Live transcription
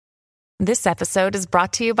This episode is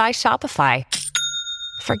brought to you by Shopify.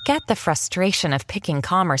 Forget the frustration of picking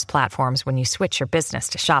commerce platforms when you switch your business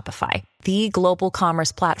to Shopify, the global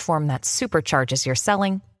commerce platform that supercharges your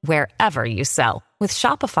selling wherever you sell. With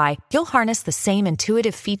Shopify, you'll harness the same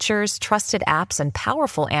intuitive features, trusted apps, and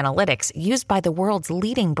powerful analytics used by the world's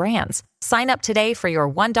leading brands. Sign up today for your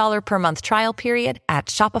 $1 per month trial period at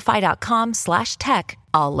shopify.com/tech,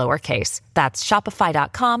 all lowercase. That's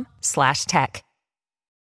shopify.com/tech.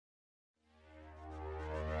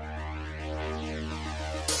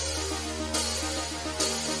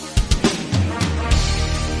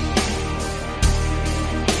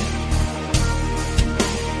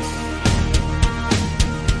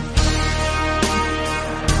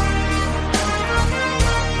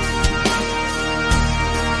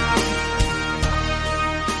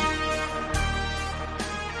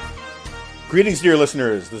 Greetings, dear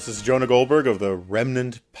listeners. This is Jonah Goldberg of the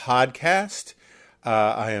Remnant Podcast.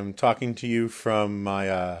 I am talking to you from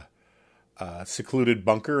my secluded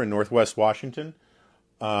bunker in Northwest Washington,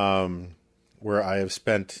 where I have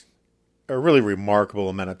spent a really remarkable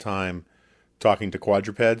amount of time talking to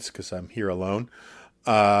quadrupeds because I'm here alone.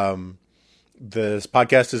 This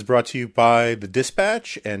podcast is brought to you by The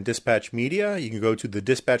Dispatch and Dispatch Media. You can go to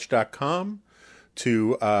thedispatch.com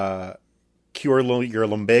to cure your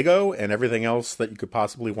lumbago and everything else that you could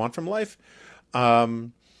possibly want from life.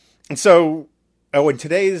 And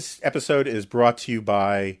today's episode is brought to you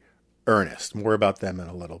by Earnest. More about them in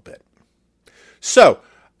a little bit. So,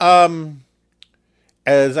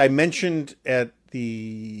 as I mentioned with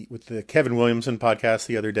the Kevin Williamson podcast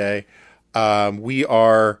the other day, we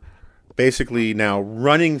are basically now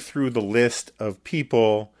running through the list of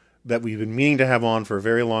people that we've been meaning to have on for a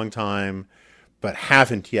very long time, but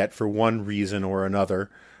haven't yet for one reason or another.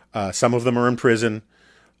 Some of them are in prison.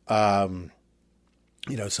 Some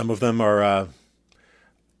of them are,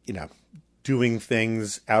 doing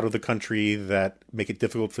things out of the country that make it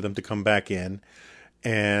difficult for them to come back in.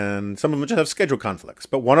 And some of them just have schedule conflicts.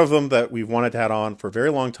 But one of them that we've wanted to have on for a very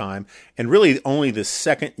long time, and really only the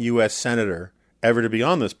second U.S. senator ever to be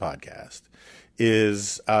on this podcast,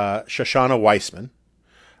 is Shoshana Weissman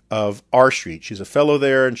of R Street. She's a fellow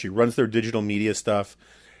there, and she runs their digital media stuff.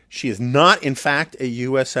 She is not, in fact, a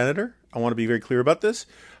U.S. senator. I want to be very clear about this.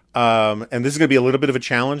 And this is going to be a little bit of a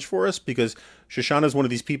challenge for us because Shoshana is one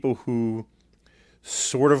of these people who,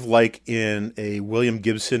 sort of like in a William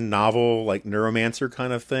Gibson novel, like Neuromancer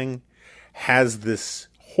kind of thing, has this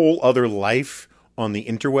whole other life on the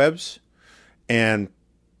interwebs. And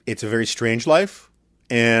it's a very strange life.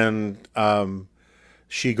 And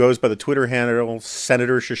she goes by the Twitter handle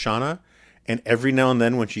Senator Shoshana, and every now and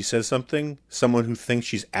then when she says something, someone who thinks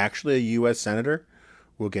she's actually a U.S. senator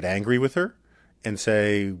will get angry with her and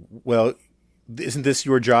say, well, isn't this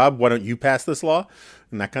your job? Why don't you pass this law?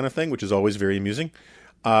 And that kind of thing, which is always very amusing.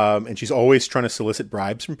 And she's always trying to solicit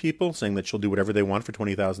bribes from people, saying that she'll do whatever they want for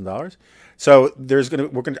 $20,000. So I'm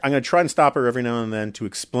going to try and stop her every now and then to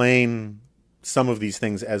explain some of these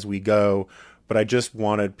things as we go. But I just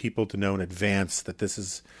wanted people to know in advance that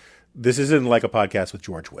this isn't like a podcast with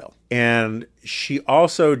George Will. And she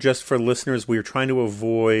also, just for listeners, we are trying to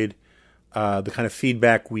avoid the kind of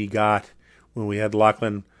feedback we got when we had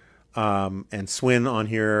Lachlan and Swin on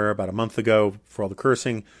here about a month ago for all the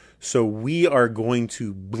cursing. So we are going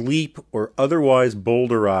to bleep or otherwise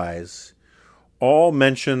boulderize all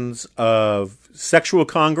mentions of sexual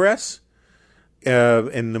congress,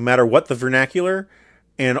 and no matter what the vernacular,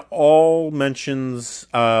 and all mentions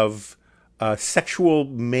of sexual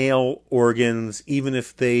male organs, even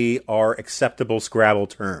if they are acceptable Scrabble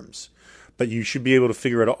terms. But you should be able to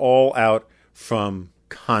figure it all out from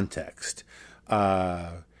context.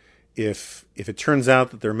 If it turns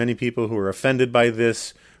out that there are many people who are offended by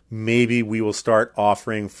this, maybe we will start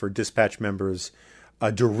offering for Dispatch members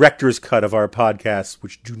a director's cut of our podcasts,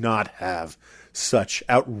 which do not have such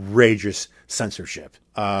outrageous censorship.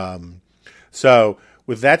 So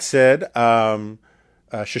with that said,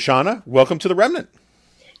 Shoshana, welcome to the Remnant.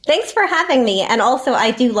 Thanks for having me. And also, I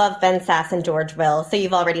do love Ben Sass and George Will, so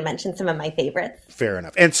you've already mentioned some of my favorites. Fair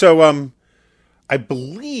enough. And so I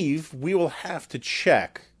believe we will have to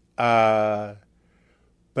check, but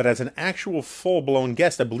as an actual full-blown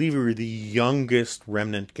guest, I believe we were the youngest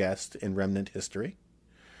Remnant guest in Remnant history.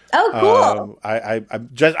 Oh, cool.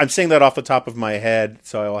 I'm saying that off the top of my head,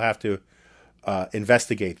 so I'll have to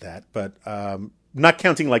investigate that. But not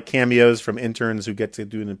counting like cameos from interns who get to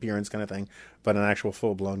do an appearance kind of thing, but an actual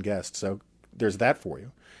full-blown guest. So there's that for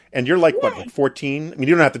you. And you're like, what, like 14? I mean,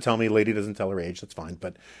 you don't have to tell me. Lady doesn't tell her age. That's fine.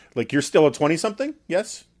 But like, you're still a 20-something?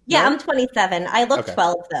 Yes? Yeah, no? I'm 27. I look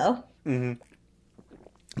 12, though. Mm-hmm.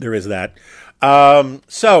 There is that.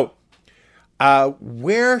 So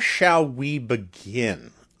Where shall we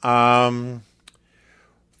begin? Why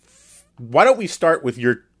don't we start with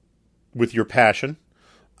your passion,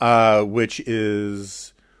 which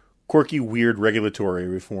is quirky, weird regulatory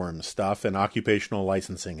reform stuff and occupational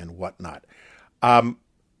licensing and whatnot.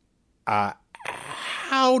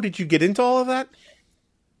 How did you get into all of that?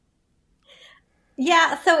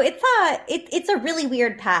 Yeah, so it's a really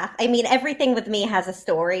weird path. I mean, everything with me has a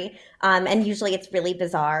story, and usually it's really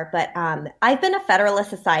bizarre. But I've been a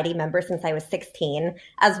Federalist Society member since I was 16,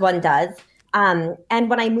 as one does. And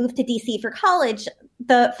when I moved to DC for college,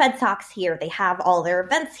 the Fed Sox here, they have all their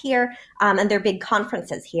events here, and their big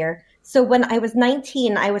conferences here. So when I was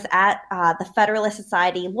 19, I was at the Federalist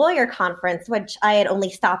Society Lawyer Conference, which I had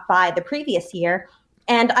only stopped by the previous year.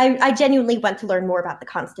 And I genuinely went to learn more about the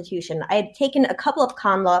Constitution. I had taken a couple of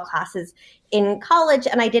con law classes in college,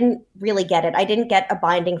 and I didn't really get it. I didn't get a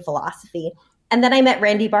binding philosophy. And then I met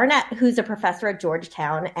Randy Barnett, who's a professor at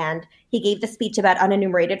Georgetown, and he gave the speech about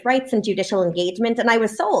unenumerated rights and judicial engagement, and I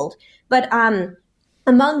was sold. But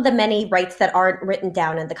among the many rights that aren't written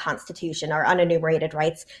down in the Constitution, or unenumerated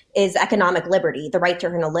rights, is economic liberty, the right to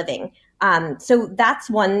earn a living. So that's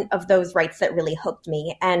one of those rights that really hooked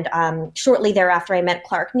me. And shortly thereafter, I met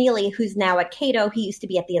Clark Neely, who's now at Cato. He used to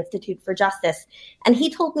be at the Institute for Justice. And he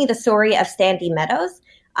told me the story of Sandy Meadows.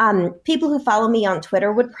 People who follow me on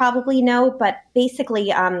Twitter would probably know, but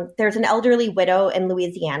basically there's an elderly widow in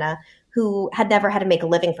Louisiana who had never had to make a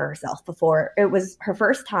living for herself before. It was her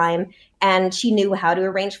first time, and she knew how to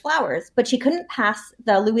arrange flowers, but she couldn't pass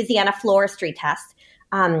the Louisiana floristry test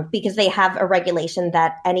because they have a regulation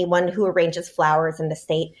that anyone who arranges flowers in the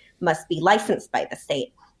state must be licensed by the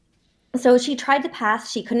state. So she tried to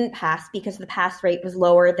pass. She couldn't pass because the pass rate was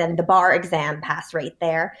lower than the bar exam pass rate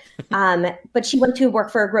there. But she went to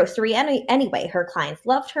work for a grocery anyway. Her clients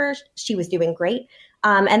loved her. She was doing great.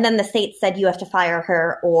 And then the state said, you have to fire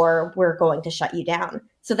her or we're going to shut you down.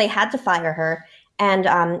 So they had to fire her. And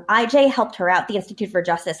IJ helped her out. The Institute for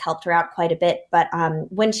Justice helped her out quite a bit. But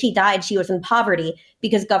when she died, she was in poverty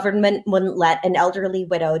because government wouldn't let an elderly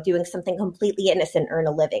widow doing something completely innocent earn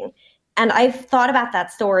a living. And I've thought about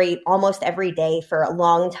that story almost every day for a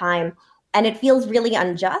long time. And it feels really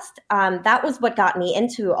unjust. That was what got me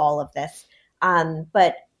into all of this.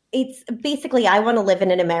 But it's basically, I want to live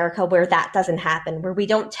in an America where that doesn't happen, where we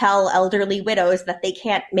don't tell elderly widows that they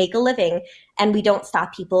can't make a living, and we don't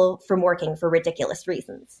stop people from working for ridiculous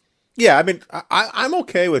reasons. Yeah, I mean, I'm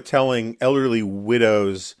okay with telling elderly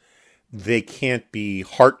widows they can't be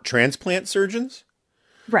heart transplant surgeons.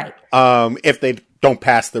 Right. If they don't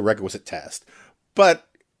pass the requisite test. But,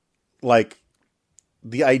 like,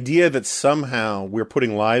 the idea that somehow we're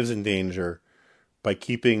putting lives in danger by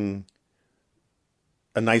keeping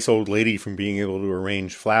a nice old lady from being able to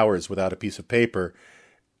arrange flowers without a piece of paper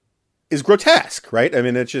is grotesque, right? I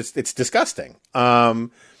mean, it's disgusting.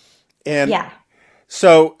 And yeah.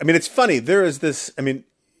 So, I mean, it's funny. There is this, I mean,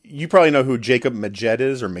 you probably know who Jacob Maged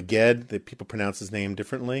is, or Maged, that people pronounce his name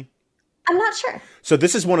differently. I'm not sure. So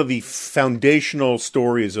this is one of the foundational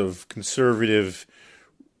stories of conservative,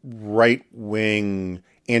 right-wing,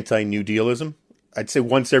 anti-New Dealism. I'd say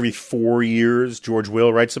once every 4 years, George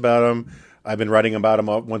Will writes about him. I've been writing about him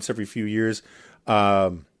once every few years.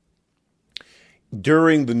 During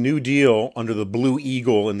the New Deal, under the Blue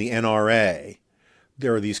Eagle and the NRA,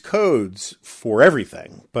 there are these codes for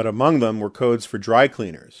everything, but among them were codes for dry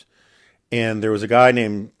cleaners. And there was a guy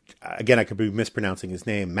named, again, I could be mispronouncing his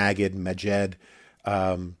name, Maged,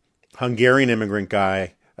 Hungarian immigrant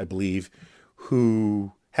guy, I believe,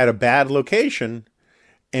 who had a bad location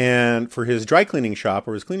and for his dry cleaning shop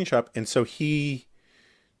or his cleaning shop. And so he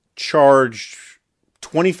charged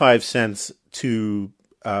 25 cents to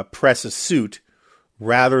press a suit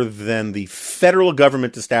rather than the federal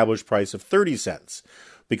government established price of 30 cents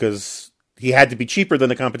because he had to be cheaper than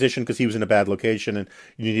the competition because he was in a bad location and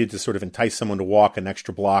you needed to sort of entice someone to walk an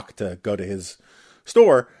extra block to go to his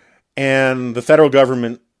store. And the federal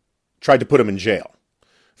government tried to put him in jail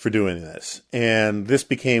for doing this. And this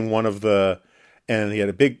became one of the, and he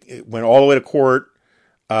had it went all the way to court.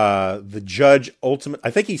 The judge I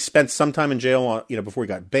think he spent some time in jail, before he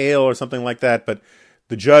got bail or something like that. But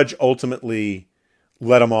the judge ultimately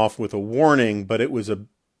let him off with a warning. But it was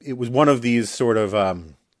one of these sort of,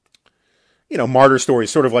 martyr stories,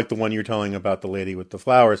 sort of like the one you're telling about the lady with the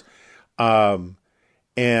flowers. And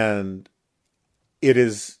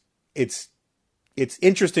it's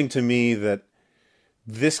interesting to me that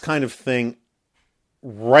this kind of thing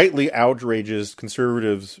rightly outrages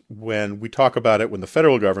conservatives when we talk about it, when the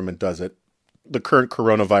federal government does it, the current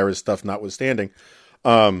coronavirus stuff notwithstanding.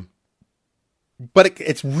 but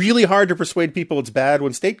it's really hard to persuade people it's bad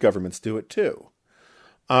when state governments do it too.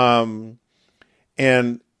 And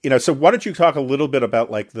so why don't you talk a little bit about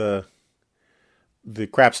like the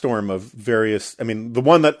crap storm of various, I mean, the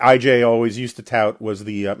one that IJ always used to tout was and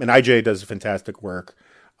IJ does fantastic work.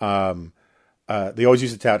 They always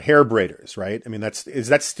used to tout hair braiders, right? I mean, is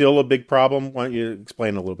that still a big problem? Why don't you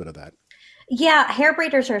explain a little bit of that? Yeah, hair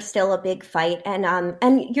braiders are still a big fight,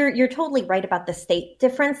 and you're totally right about the state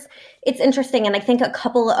difference. It's interesting, and I think a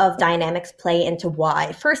couple of dynamics play into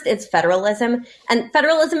why. First, it's federalism, and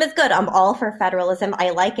federalism is good. I'm all for federalism. I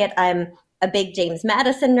like it. I'm a big James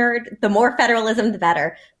Madison nerd. The more federalism, the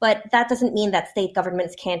better. But that doesn't mean that state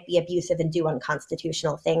governments can't be abusive and do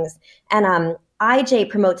unconstitutional things. And IJ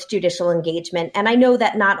promotes judicial engagement, and I know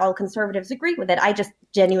that not all conservatives agree with it. I just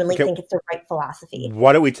genuinely think it's the right philosophy.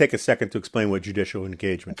 Why don't we take a second to explain what judicial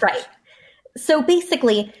engagement is? Right. So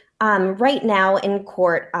basically, right now in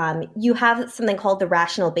court, you have something called the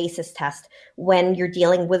rational basis test when you're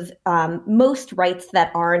dealing with most rights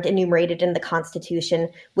that aren't enumerated in the Constitution,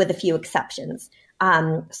 with a few exceptions.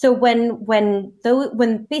 So when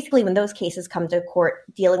those cases come to court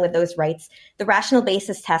dealing with those rights, the rational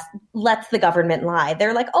basis test lets the government lie.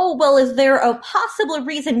 They're like, oh, well, is there a possible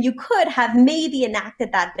reason you could have maybe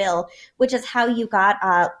enacted that bill? Which is how you got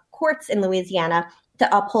courts in Louisiana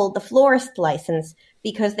to uphold the florist license,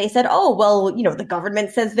 because they said, oh, well, the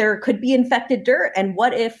government says there could be infected dirt. And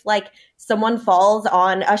what if someone falls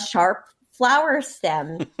on a sharp flower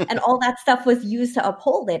stem? And all that stuff was used to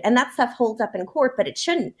uphold it. And that stuff holds up in court, but it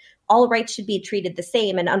shouldn't. All rights should be treated the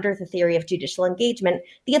same. And under the theory of judicial engagement,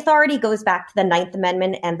 the authority goes back to the 9th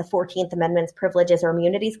Amendment and the 14th Amendment's Privileges or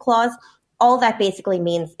Immunities Clause. All that basically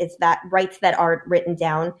means is that rights that aren't written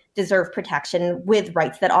down deserve protection with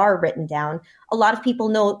rights that are written down. A lot of people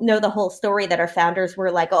know the whole story that our founders were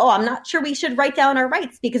like, oh, I'm not sure we should write down our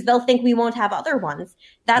rights because they'll think we won't have other ones.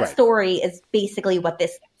 That story is basically what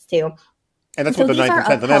this gets to. And that's what the 9th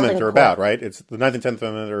and 10th Amendment are about, right? It's the 9th and 10th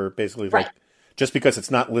Amendment are basically like, just because it's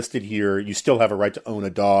not listed here, you still have a right to own a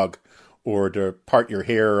dog or to part your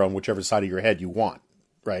hair on whichever side of your head you want,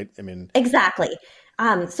 right? I mean, exactly.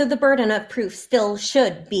 So the burden of proof still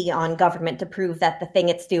should be on government to prove that the thing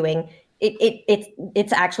it's doing,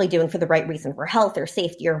 it's actually doing for the right reason, for health or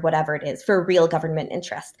safety or whatever it is, for real government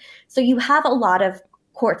interest. So you have a lot of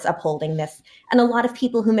courts upholding this, and a lot of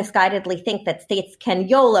people who misguidedly think that states can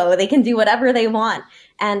YOLO, they can do whatever they want,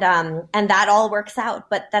 and that all works out,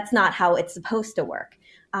 but that's not how it's supposed to work.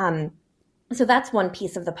 So that's one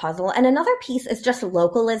piece of the puzzle. And another piece is just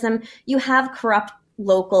localism. You have corrupt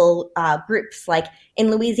local groups. Like in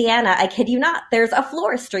Louisiana, I kid you not, there's a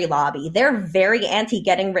floristry lobby. They're very anti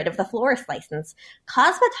getting rid of the florist license.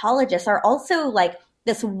 Cosmetologists are also like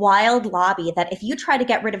this wild lobby that if you try to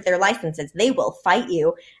get rid of their licenses, they will fight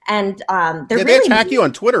you. And they attack you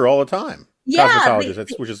on Twitter all the time. Yeah,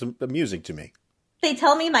 cosmetologists, which is amusing to me. They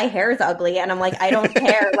tell me my hair is ugly, and I'm like, I don't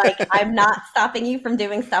care. Like, I'm not stopping you from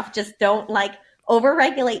doing stuff. Just don't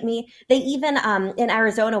overregulate me. They even, in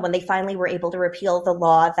Arizona, when they finally were able to repeal the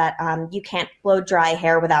law that you can't blow dry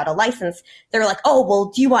hair without a license, they're like, oh, well,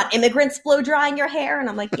 do you want immigrants blow drying your hair? And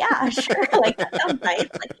I'm like, yeah, sure. That sounds nice.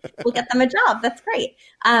 We'll get them a job. That's great.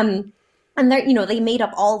 And they made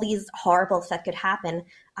up all these horribles that could happen.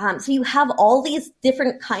 So you have all these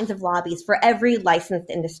different kinds of lobbies for every licensed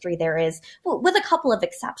industry there is, with a couple of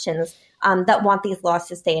exceptions that want these laws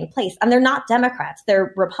to stay in place. And they're not Democrats.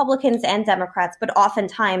 They're Republicans and Democrats, but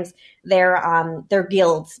oftentimes they're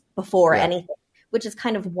guilds before anything, which is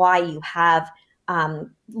kind of why you have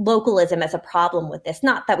localism as a problem with this.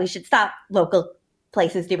 Not that we should stop local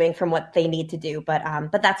places doing from what they need to do, but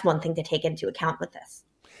that's one thing to take into account with this.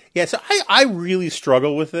 Yeah, so I really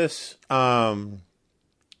struggle with this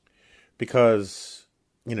because,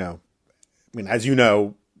 as you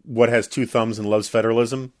know, what has two thumbs and loves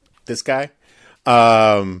federalism? This guy.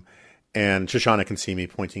 And Shoshana can see me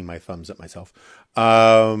pointing my thumbs at myself.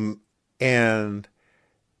 And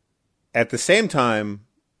at the same time,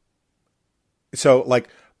 so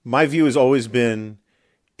my view has always been,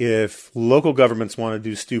 if local governments want to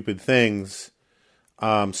do stupid things,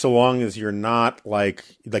 so long as you're not like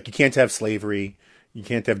you can't have slavery, you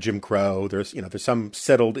can't have Jim Crow. There's some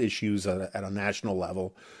settled issues at a national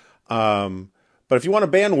level. But if you want to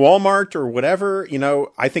ban Walmart or whatever,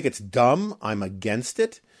 I think it's dumb. I'm against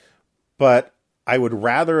it. But I would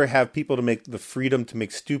rather have people to make the freedom to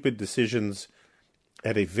make stupid decisions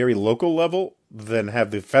at a very local level than have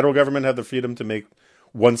the federal government have the freedom to make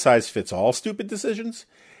one size fits all stupid decisions.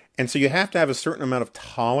 And so you have to have a certain amount of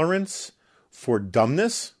tolerance for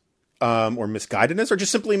dumbness or misguidedness or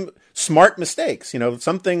just simply smart mistakes.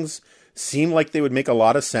 Some things seem like they would make a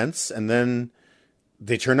lot of sense, and then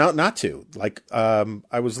they turn out not to. Like,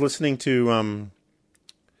 I was listening to,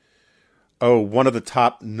 one of the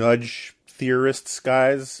top nudge theorists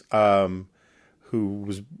guys, who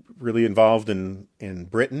was really involved in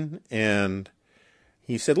Britain. And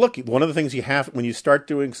he said, look, one of the things you have, when you start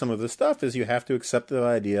doing some of this stuff, is you have to accept the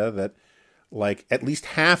idea that, like, at least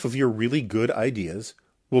half of your really good ideas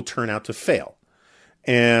will turn out to fail.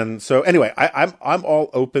 And so anyway, I'm all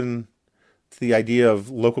open to the idea of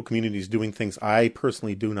local communities doing things I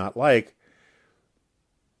personally do not like.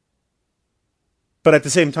 But at the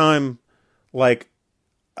same time, like,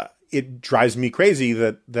 it drives me crazy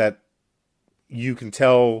that you can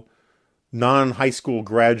tell non-high school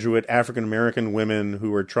graduate African-American women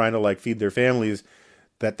who are trying to, like, feed their families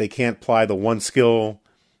that they can't apply the one skill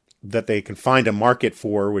that they can find a market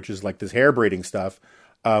for, which is like this hair braiding stuff,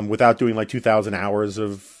 without doing like 2,000 hours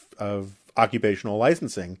of occupational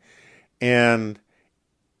licensing. And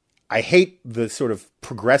I hate the sort of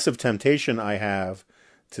progressive temptation I have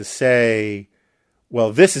to say,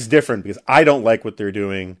 well, this is different because I don't like what they're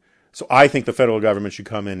doing, so I think the federal government should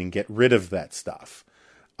come in and get rid of that stuff.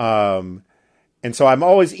 And so I'm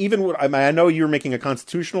always, I know you're making a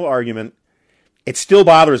constitutional argument, it still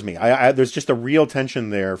bothers me. There's just a real tension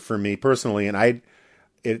there for me personally, and I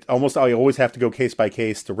always have to go case by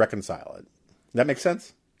case to reconcile it. Does that make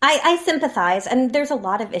sense? I sympathize, and there's a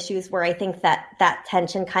lot of issues where I think that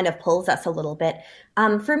tension kind of pulls us a little bit.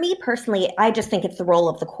 For me personally, I just think it's the role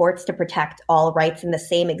of the courts to protect all rights in the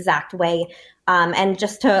same exact way, and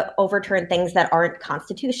just to overturn things that aren't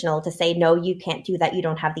constitutional, to say, no, you can't do that, you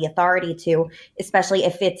don't have the authority to, especially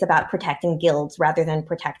if it's about protecting guilds rather than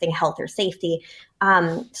protecting health or safety.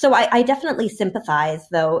 So I definitely sympathize,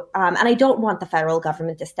 though, and I don't want the federal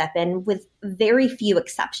government to step in, with very few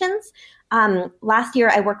exceptions. Last year,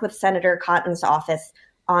 I worked with Senator Cotton's office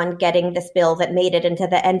on getting this bill that made it into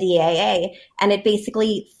the NDAA, and it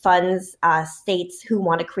basically funds states who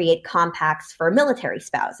want to create compacts for military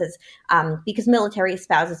spouses, because military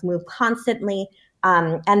spouses move constantly,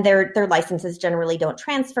 and their licenses generally don't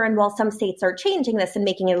transfer. And while some states are changing this and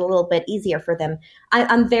making it a little bit easier for them,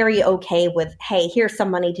 I'm very okay with, hey, here's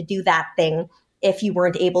some money to do that thing if you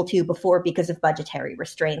weren't able to before because of budgetary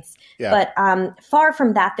restraints. Yeah. But far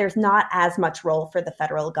from that, there's not as much role for the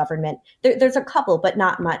federal government. There's a couple, but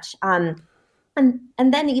not much. And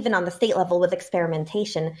then even on the state level with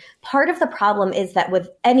experimentation, part of the problem is that with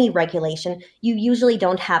any regulation, you usually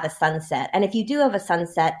don't have a sunset. And if you do have a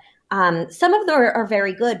sunset, some of them are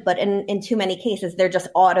very good, but in too many cases, they're just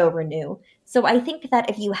auto-renew. So I think that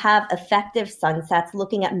if you have effective sunsets,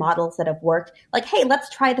 looking at models that have worked, like, hey, let's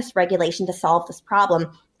try this regulation to solve this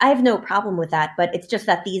problem, I have no problem with that, but it's just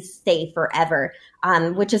that these stay forever,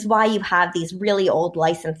 which is why you have these really old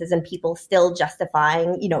licenses and people still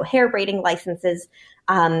justifying, hair braiding licenses.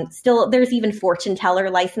 Still, there's even fortune teller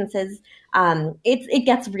licenses. It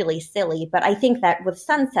gets really silly, but I think that with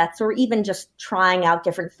sunsets, or even just trying out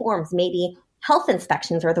different forms, maybe health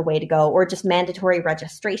inspections are the way to go, or just mandatory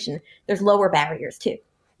registration. There's lower barriers too.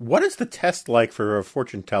 What is the test like for a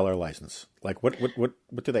fortune teller license? Like, what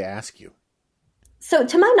do they ask you? So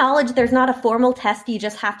to my knowledge, there's not a formal test. You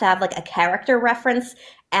just have to have like a character reference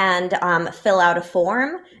and fill out a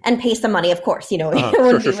form and pay some money. Of course, it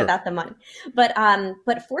wouldn't be without the money. But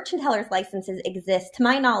fortune tellers licenses exist, to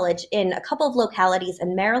my knowledge, in a couple of localities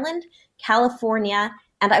in Maryland, California,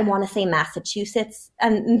 and I want to say Massachusetts.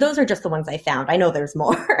 And those are just the ones I found. I know there's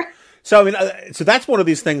more. So, so that's one of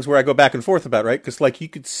these things where I go back and forth about, right? Because, like, you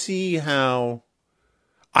could see how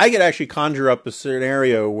I could actually conjure up a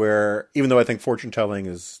scenario where, even though I think fortune telling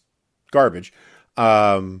is garbage,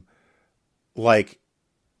 like,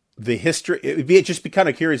 the history, it'd just be kind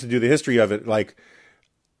of curious to do the history of it. Like,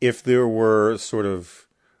 if there were sort of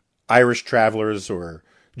Irish travelers or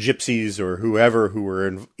gypsies or whoever who were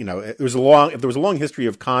in, if there was a long history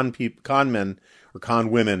of con men or con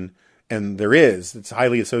women, and it's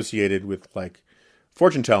highly associated with, like,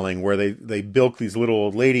 fortune telling, where they bilk these little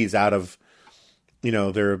old ladies out of,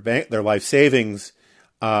 their life savings,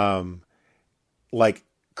 like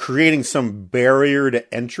creating some barrier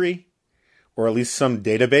to entry, or at least some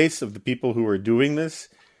database of the people who are doing this.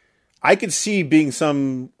 I could see being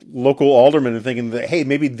some local alderman and thinking that, hey,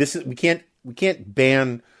 maybe we can't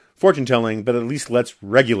ban fortune telling, but at least let's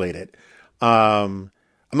regulate it. I'm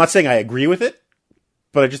not saying I agree with it,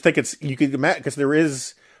 but I just think you could imagine,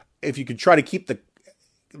 because if you could try to keep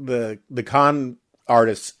the con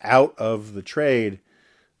artists out of the trade,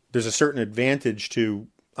 there's a certain advantage to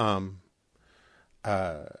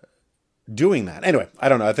doing that. Anyway, I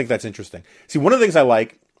don't know. I think that's interesting. See, one of the things I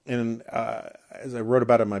like, and as I wrote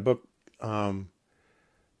about in my book, that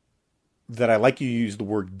I like you use the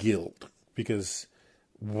word guild, because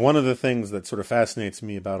one of the things that sort of fascinates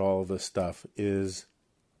me about all of this stuff is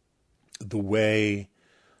the way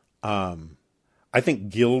I think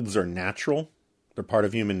guilds are natural. They're part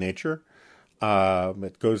of human nature.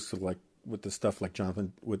 It goes to like with the stuff like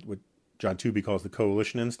what John Tooby calls the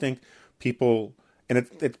coalition instinct. People, and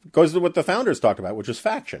it goes to what the founders talked about, which is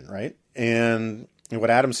faction, right? And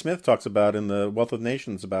what Adam Smith talks about in The Wealth of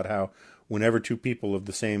Nations about how whenever two people of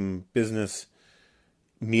the same business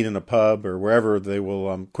meet in a pub or wherever, they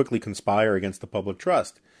will quickly conspire against the public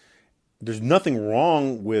trust. There's nothing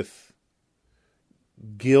wrong with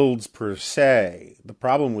guilds per se. The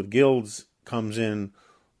problem with guilds comes in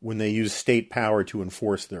when they use state power to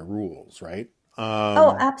enforce their rules, right?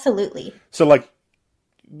 Oh, absolutely. So, where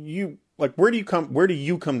do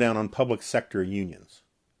you come down on public sector unions?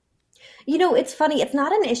 You know, it's funny. It's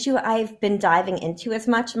not an issue I've been diving into as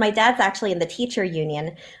much. My dad's actually in the teacher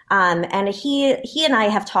union, and he and I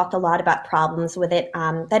have talked a lot about problems with it,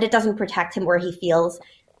 that it doesn't protect him where he feels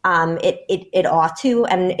it ought to,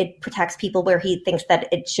 and it protects people where he thinks that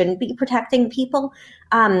it shouldn't be protecting people.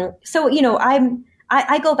 So, you know,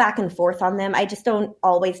 I go back and forth on them. I just don't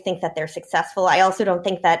always think that they're successful. I also don't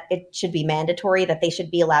think that it should be mandatory, that they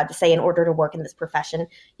should be allowed to say, in order to work in this profession,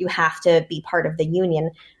 you have to be part of the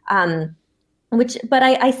union. But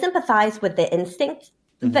I sympathize with the instinct.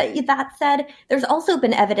 Mm-hmm. That said, there's also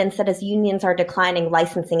been evidence that as unions are declining,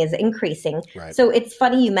 licensing is increasing. Right. So it's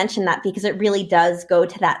funny you mentioned that, because it really does go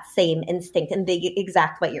to that same instinct and the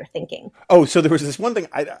exact what you're thinking. Oh, so there was this one thing,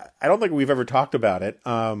 I don't think we've ever talked about it.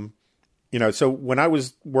 You know, so when I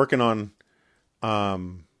was working on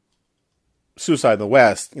Suicide in the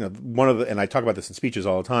West, you know, and I talk about this in speeches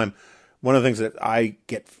all the time, one of the things that I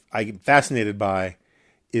get fascinated by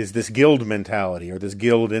is this guild mentality or this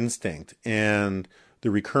guild instinct and the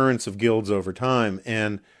recurrence of guilds over time.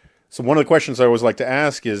 And so one of the questions I always like to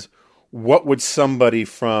ask is, what would somebody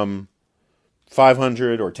from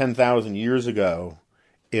 500 or 10,000 years ago,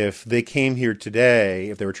 if they came here today,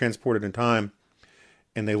 if they were transported in time,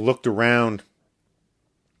 and they looked around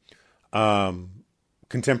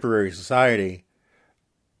contemporary society,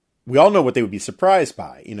 we all know what they would be surprised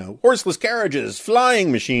by. You know, horseless carriages,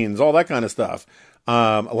 flying machines, all that kind of stuff.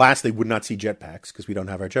 Alas, they would not see jetpacks because we don't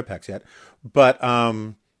have our jetpacks yet. But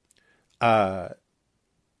the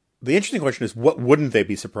interesting question is, what wouldn't they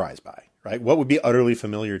be surprised by, right? What would be utterly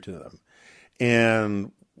familiar to them?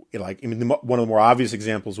 And one of the more obvious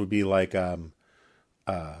examples would be like a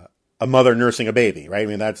mother nursing a baby, right? I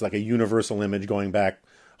mean, that's like a universal image going back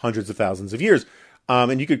hundreds of thousands of years.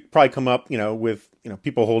 And you could probably come up, with,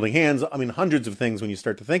 people holding hands. I mean, hundreds of things when you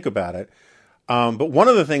start to think about it. But one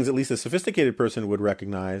of the things, at least a sophisticated person would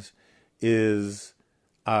recognize, is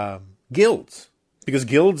guilds, because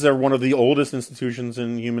guilds are one of the oldest institutions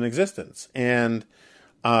in human existence. And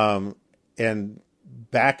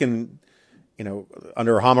back in,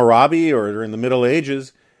 under Hammurabi or in the Middle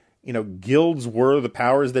Ages, guilds were the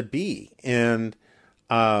powers that be. And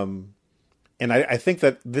I think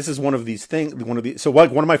that this is one of these things, so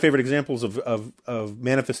like one of my favorite examples of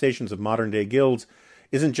manifestations of modern day guilds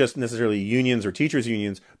isn't just necessarily unions or teachers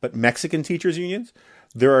unions, but Mexican teachers unions.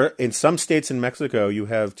 There are, in some states in Mexico, you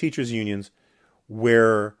have teachers unions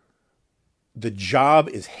where the job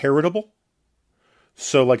is heritable.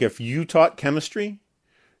 So like if you taught chemistry,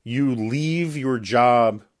 you leave your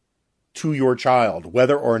job to your child,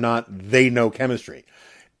 whether or not they know chemistry.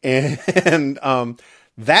 And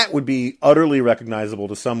that would be utterly recognizable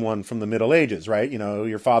to someone from the Middle Ages, right?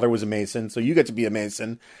 Your father was a Mason, so you get to be a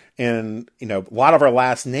Mason. And, a lot of our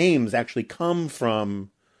last names actually come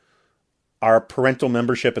from our parental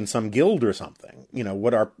membership in some guild or something,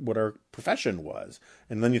 what our profession was.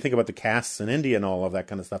 And then you think about the castes in India and all of that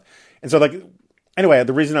kind of stuff. And so anyway,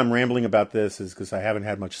 the reason I'm rambling about this is because I haven't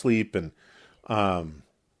had much sleep and,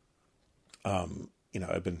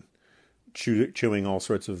 I've been chewing all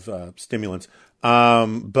sorts of stimulants.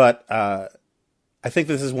 But I think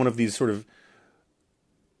this is one of these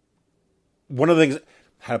one of the things,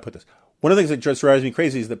 how to put this? One of the things that just drives me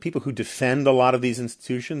crazy is that people who defend a lot of these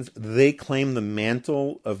institutions, they claim the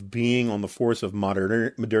mantle of being on the force of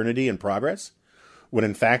modernity and progress, when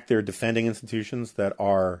in fact they're defending institutions that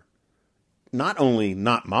are not only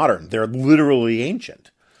not modern, they're literally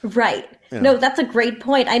ancient. Right. No, that's a great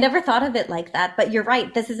point. I never thought of it like that, but you're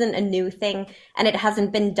right. This isn't a new thing, and it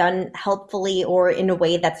hasn't been done helpfully or in a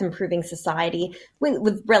way that's improving society,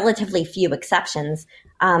 with relatively few exceptions.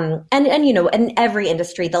 And in every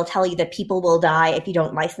industry, they'll tell you that people will die if you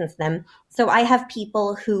don't license them. So I have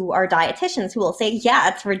people who are dietitians who will say, yeah,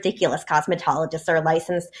 it's ridiculous cosmetologists are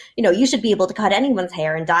licensed. You should be able to cut anyone's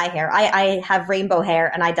hair and dye hair. I have rainbow hair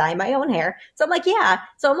and I dye my own hair. So I'm like, yeah.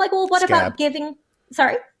 So I'm like, well, what about giving...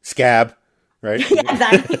 Sorry? Scab, right? Yeah,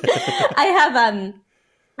 exactly. I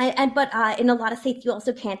have, but in a lot of states, you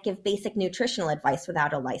also can't give basic nutritional advice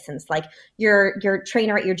without a license. Like your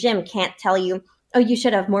trainer at your gym can't tell you, oh, you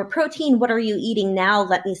should have more protein. What are you eating now?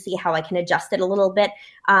 Let me see how I can adjust it a little bit.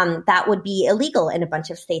 That would be illegal in a bunch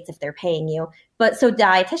of states if they're paying you. But so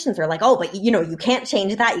dietitians are like, oh, but you can't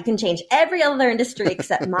change that. You can change every other industry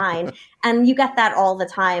except mine. And you get that all the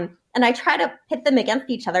time. And I try to pit them against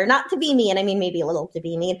each other, not to be mean. I mean, maybe a little to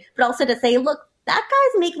be mean, but also to say, look, that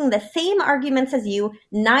guy's making the same arguments as you.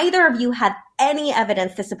 Neither of you had any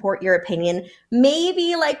evidence to support your opinion.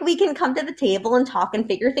 Maybe we can come to the table and talk and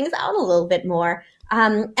figure things out a little bit more.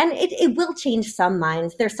 And it will change some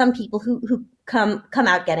minds. There's some people who come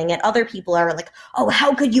out getting it. Other people are like, oh,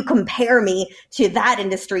 how could you compare me to that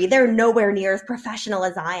industry? They're nowhere near as professional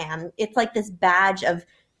as I am. It's like this badge of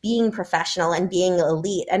being professional and being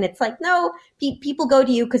elite. And it's like, no, people go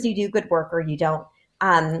to you because you do good work or you don't.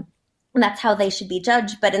 And that's how they should be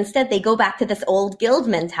judged. But instead, they go back to this old guild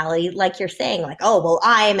mentality, like you're saying, like, oh, well,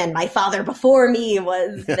 and my father before me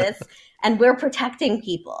was this, and we're protecting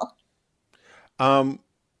people.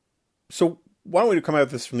 So why don't we come at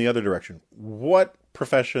this from the other direction? What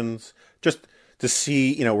professions, just to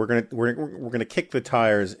see, we're gonna kick the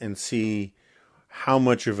tires and see how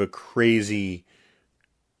much of a crazy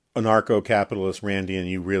anarcho-capitalist Randian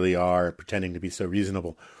you really are, pretending to be so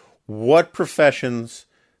reasonable. What professions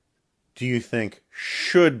do you think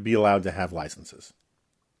should be allowed to have licenses?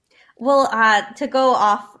 Well, to go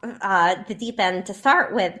off the deep end to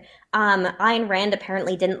start with, Ayn Rand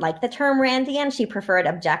apparently didn't like the term Randian. She preferred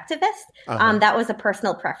objectivist. Uh-huh. That was a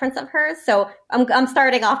personal preference of hers. So I'm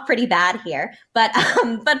starting off pretty bad here. But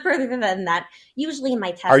further than that, usually in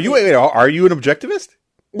my test, are you an objectivist?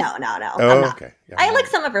 No. Oh, I'm not. Okay. Yeah, I like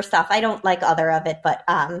some of her stuff. I don't like other of it, but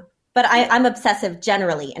I'm obsessive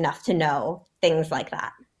generally enough to know things like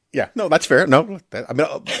that. Yeah, no, that's fair. No,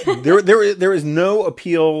 there is no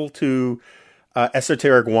appeal to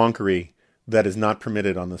esoteric wonkery that is not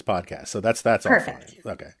permitted on this podcast. So that's perfect.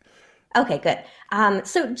 All fine. Okay, good.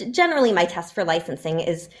 So generally my test for licensing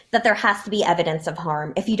is that there has to be evidence of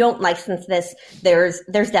harm. If you don't license this, there's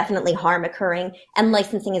definitely harm occurring, and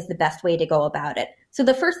licensing is the best way to go about it. So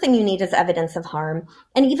the first thing you need is evidence of harm.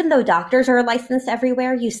 And even though doctors are licensed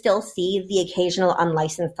everywhere, you still see the occasional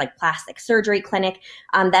unlicensed plastic surgery clinic.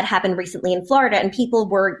 That happened recently in Florida, and people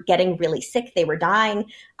were getting really sick. They were dying.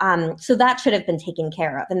 So that should have been taken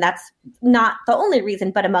care of. And that's not the only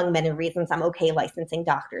reason, but among many reasons I'm okay licensing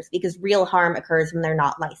doctors, because real harm occurs when they're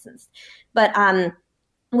not licensed. But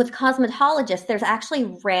with cosmetologists, there's actually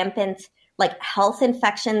rampant health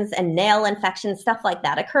infections and nail infections, stuff like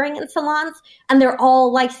that occurring in salons, and they're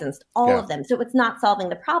all licensed, all of them. So it's not solving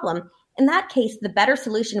the problem. In that case, the better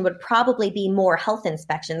solution would probably be more health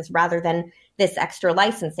inspections rather than this extra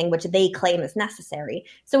licensing, which they claim is necessary.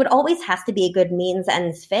 So it always has to be a good means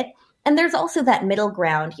ends fit. And there's also that middle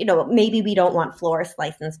ground. Maybe we don't want florists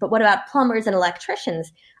licensed, but what about plumbers and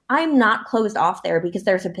electricians? I'm not closed off there because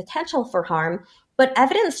there's a potential for harm. But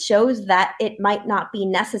evidence shows that it might not be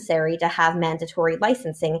necessary to have mandatory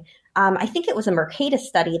licensing. I think it was a Mercatus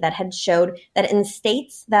study that had showed that in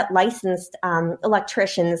states that licensed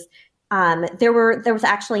electricians, there was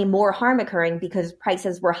actually more harm occurring because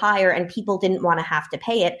prices were higher and people didn't want to have to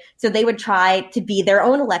pay it. So they would try to be their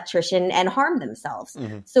own electrician and harm themselves.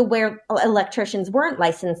 Mm-hmm. So where electricians weren't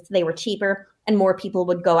licensed, they were cheaper and more people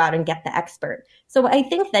would go out and get the expert. So I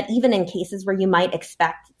think that even in cases where you might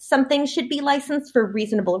expect something should be licensed for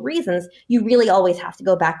reasonable reasons, you really always have to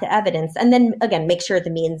go back to evidence. And then again, make sure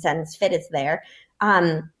the means ends fit is there.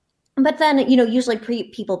 But then, usually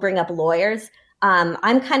people bring up lawyers.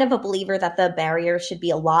 I'm kind of a believer that the barrier should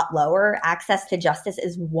be a lot lower. Access to justice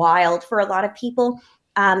is wild for a lot of people.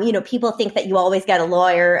 People think that you always get a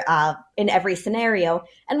lawyer in every scenario.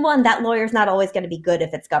 And one, that lawyer's not always going to be good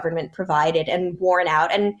if it's government provided and worn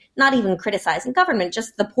out, and not even criticizing government.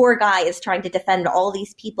 Just the poor guy is trying to defend all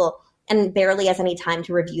these people and barely has any time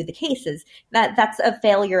to review the cases. That's a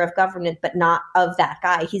failure of government, but not of that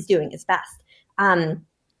guy. He's doing his best.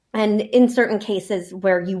 And in certain cases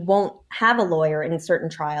where you won't have a lawyer in certain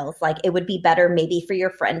trials, it would be better maybe for your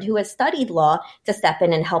friend who has studied law to step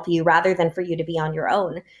in and help you rather than for you to be on your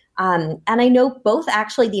own. And I know both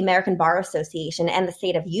actually the American Bar Association and the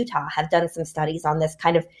state of Utah have done some studies on this,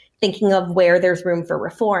 kind of thinking of where there's room for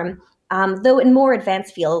reform. Though in more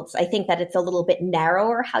advanced fields, I think that it's a little bit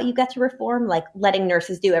narrower how you get to reform, like letting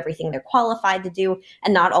nurses do everything they're qualified to do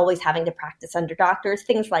and not always having to practice under doctors,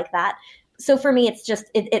 things like that. So for me, it's just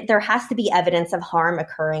there has to be evidence of harm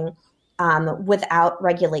occurring without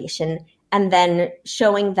regulation. and then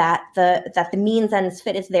showing that the means ends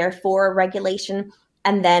fit is there for regulation,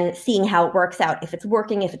 and then seeing how it works out, if it's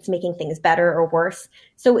working, if it's making things better or worse.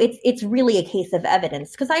 So it's really a case of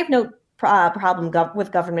evidence, because I have no problem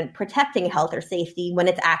with government protecting health or safety when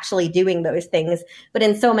it's actually doing those things. But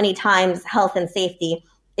in so many times, health and safety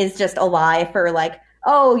is just a lie for like,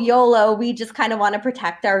 oh, YOLO, we just kind of want to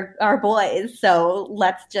protect our boys, so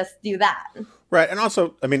let's just do that. Right. And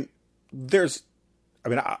also, I mean,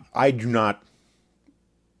 I do not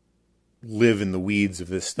live in the weeds of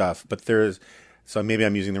this stuff, but so maybe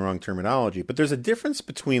I'm using the wrong terminology, but there's a difference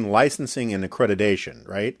between licensing and accreditation,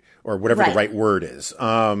 right? Or whatever the right word is.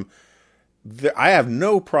 I have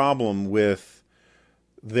no problem with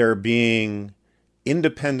there being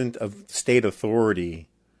independent of state authority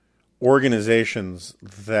organizations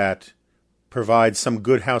that provide some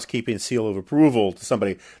good housekeeping seal of approval to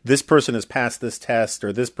somebody. This person has passed this test,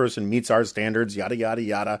 or this person meets our standards, yada, yada,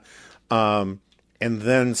 yada. And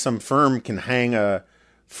then some firm can hang a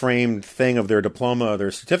framed thing of their diploma or their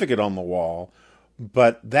certificate on the wall.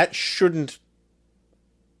 But that shouldn't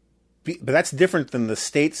be, but that's different than the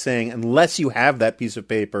state saying, unless you have that piece of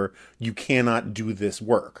paper, you cannot do this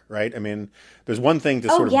work, right? I mean, there's one thing to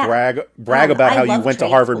sort of brag about how you went to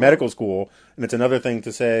Harvard Medical School, and it's another thing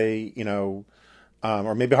to say,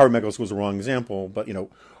 or maybe Harvard Medical School is the wrong example, but,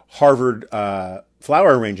 Harvard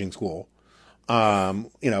flower arranging school,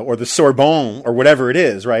 or the Sorbonne or whatever it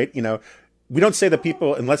is, right? We don't say that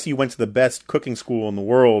people, unless you went to the best cooking school in the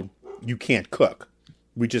world, you can't cook.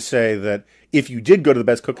 We just say that if you did go to the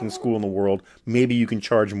best cooking school in the world, maybe you can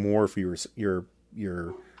charge more for your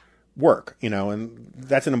work, and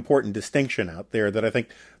that's an important distinction out there that I think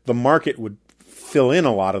the market would fill in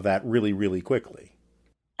a lot of that really, really quickly.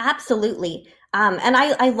 Absolutely. And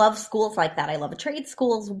I love schools like that. I love trade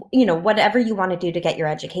schools. Whatever you want to do to get your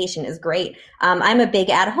education is great. I'm a big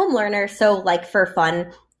at-home learner, so like for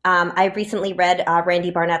fun, I recently read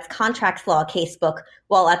Randy Barnett's contracts law casebook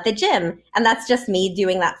while at the gym, and that's just me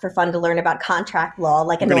doing that for fun to learn about contract law.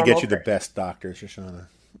 Like I'm going to get you the best doctor, Shoshana.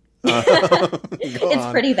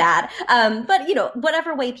 It's pretty bad. But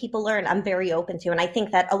whatever way people learn, I'm very open to, and I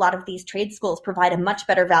think that a lot of these trade schools provide a much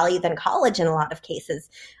better value than college in a lot of cases.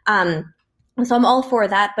 So I'm all for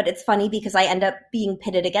that, but it's funny because I end up being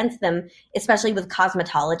pitted against them, especially with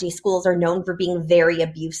cosmetology. Schools are known for being very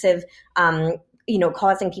abusive.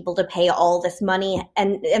 Causing people to pay all this money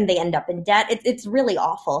and they end up in debt. It's really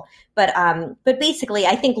awful. But basically,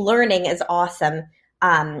 I think learning is awesome.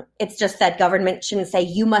 It's just that government shouldn't say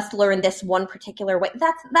you must learn this one particular way.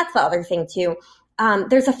 That's the other thing too.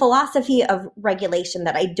 There's a philosophy of regulation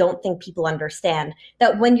that I don't think people understand.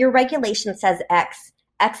 That when your regulation says X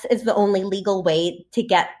is the only legal way to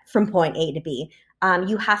get from point A to B.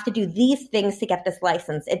 You have to do these things to get this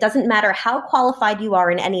license. It doesn't matter how qualified you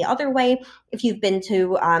are in any other way. If you've been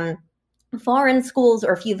to foreign schools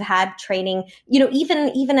or if you've had training,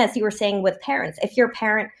 even as you were saying with parents, if your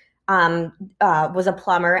parent was a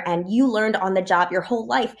plumber and you learned on the job your whole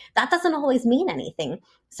life, that doesn't always mean anything.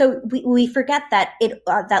 So we forget that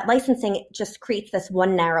that licensing just creates this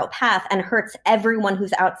one narrow path and hurts everyone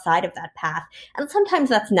who's outside of that path. And sometimes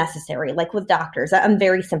that's necessary, like with doctors. I'm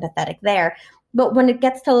very sympathetic there. But when it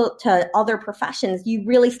gets to other professions, you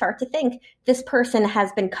really start to think this person has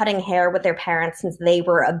been cutting hair with their parents since they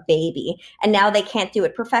were a baby, and now they can't do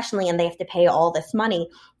it professionally and they have to pay all this money.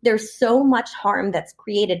 There's so much harm that's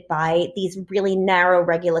created by these really narrow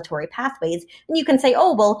regulatory pathways. And you can say,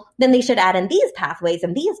 oh, well, then they should add in these pathways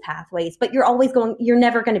and these pathways, but you're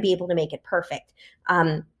never going to be able to make it perfect.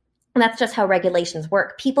 And that's just how regulations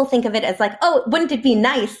work. People think of it as like, oh, wouldn't it be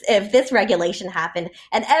nice if this regulation happened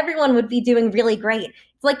and everyone would be doing really great?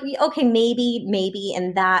 It's like, okay, maybe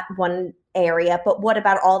in that one area, but what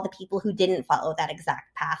about all the people who didn't follow that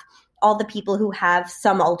exact path? All the people who have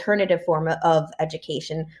some alternative form of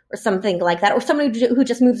education or something like that, or someone who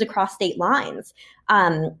just moves across state lines.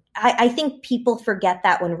 I think people forget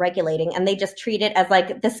that when regulating, and they just treat it as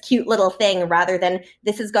like this cute little thing rather than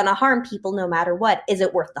this is going to harm people no matter what. Is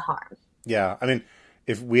it worth the harm? Yeah. I mean,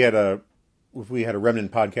 if we had a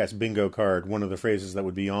Remnant podcast bingo card, one of the phrases that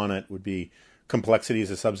would be on it would be complexity is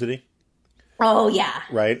a subsidy. Oh, yeah.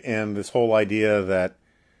 Right. And this whole idea that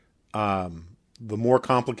the more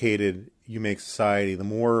complicated you make society, the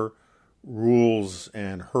more rules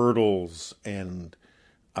and hurdles and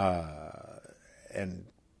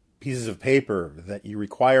pieces of paper that you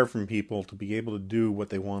require from people to be able to do what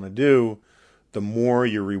they want to do, the more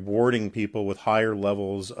you're rewarding people with higher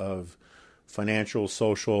levels of financial,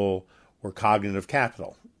 social, or cognitive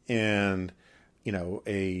capital. And,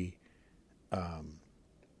 a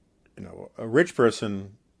rich person's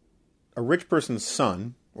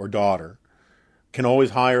son or daughter can always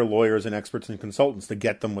hire lawyers and experts and consultants to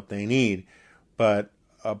get them what they need. But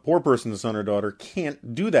a poor person's son or daughter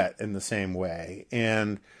can't do that in the same way.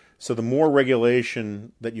 And so the more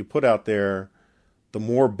regulation that you put out there, the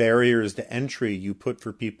more barriers to entry you put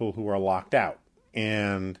for people who are locked out.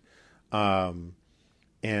 And so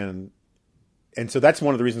that's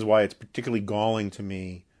one of the reasons why it's particularly galling to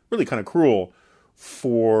me, really kind of cruel,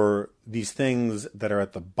 for these things that are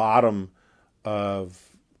at the bottom of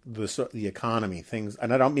the economy, things,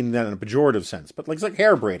 and I don't mean that in a pejorative sense, but like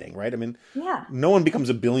hair braiding, right? I mean, no one becomes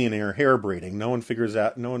a billionaire hair braiding. No one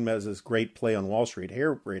has this great play on Wall Street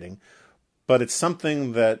hair braiding, but it's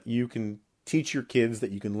something that you can teach your kids, that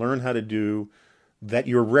you can learn how to do, that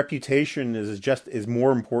your reputation is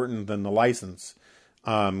more important than the license.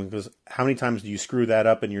 Because how many times do you screw that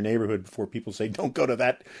up in your neighborhood before people say, don't go to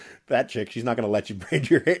that chick. She's not going to let you braid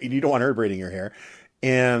your hair. You don't want her braiding your hair.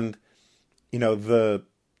 And,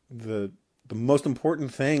 the most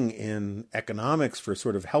important thing in economics for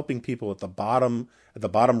sort of helping people at the bottom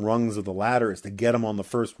rungs of the ladder is to get them on the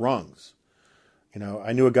first rungs.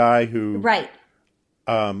 I knew a guy who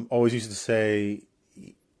always used to say,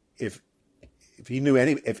 if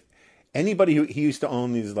anybody who he used to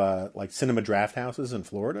own these like cinema draft houses in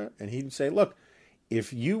Florida, and he'd say, look,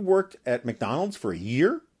 if you worked at McDonald's for a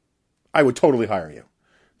year, I would totally hire you,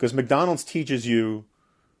 because McDonald's teaches you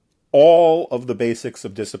all of the basics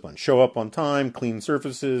of discipline. Show up on time, clean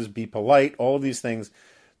surfaces, be polite, all of these things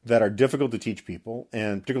that are difficult to teach people,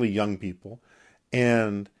 and particularly young people.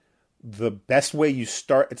 And the best way you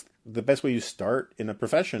start in a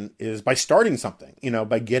profession is by starting something,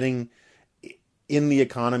 by getting in the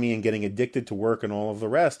economy and getting addicted to work and all of the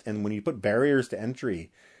rest. And when you put barriers to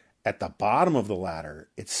entry at the bottom of the ladder,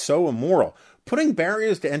 it's so immoral. Putting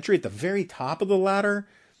barriers to entry at the very top of the ladder,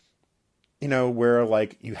 where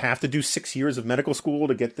like you have to do 6 years of medical school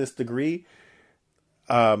to get this degree.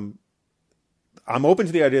 I'm open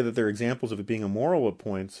to the idea that there are examples of it being immoral at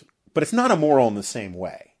points, but it's not immoral in the same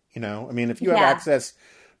way. I mean, if you have access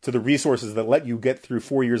to the resources that let you get through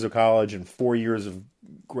 4 years of college and 4 years of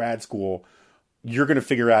grad school, you're going to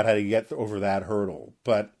figure out how to get over that hurdle.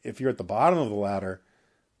 But if you're at the bottom of the ladder,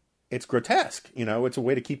 it's grotesque. It's a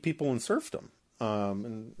way to keep people in serfdom.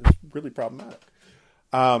 And it's really problematic.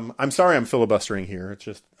 I'm sorry I'm filibustering here. It's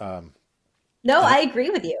just... No, I agree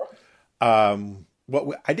with you. I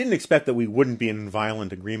didn't expect that we wouldn't be in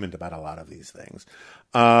violent agreement about a lot of these things.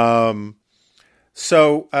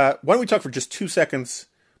 So why don't we talk for just 2 seconds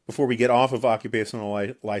before we get off of occupational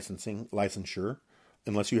licensure,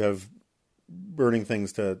 unless you have burning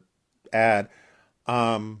things to add.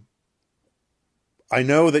 I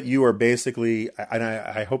know that you are basically, and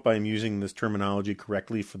I hope I'm using this terminology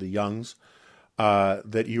correctly for the youngs,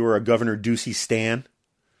 that you are a Governor Ducey stan.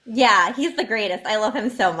 Yeah, he's the greatest. I love him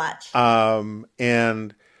so much.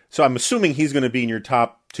 And so I'm assuming he's going to be in your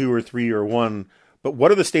top 2 or 3 or 1. But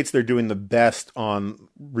what are the states that are doing the best on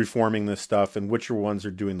reforming this stuff, and which ones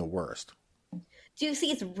are doing the worst?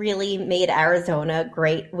 Ducey's really made Arizona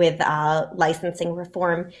great with licensing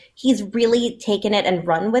reform. He's really taken it and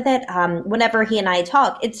run with it. Whenever he and I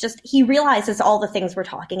talk, it's just he realizes all the things we're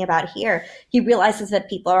talking about here. He realizes that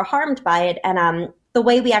people are harmed by it. And the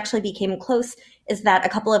way we actually became close is that a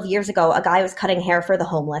couple of years ago, a guy was cutting hair for the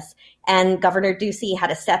homeless, and Governor Ducey had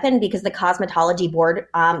to step in because the cosmetology board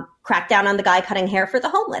cracked down on the guy cutting hair for the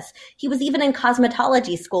homeless. He was even in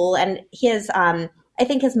cosmetology school, and I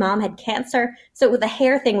think his mom had cancer. So the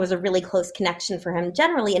hair thing was a really close connection for him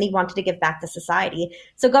generally, and he wanted to give back to society.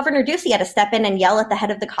 So Governor Ducey had to step in and yell at the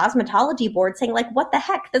head of the cosmetology board saying, like, what the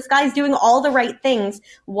heck? This guy's doing all the right things.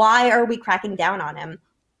 Why are we cracking down on him?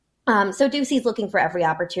 So Ducey's looking for every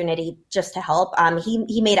opportunity just to help.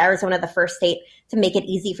 He made Arizona the first state to make it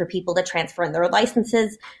easy for people to transfer in their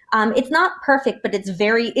licenses. It's not perfect, but it's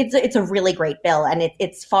a really great bill, and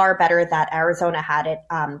it's far better that Arizona had it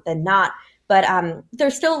than not. But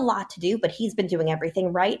there's still a lot to do, but he's been doing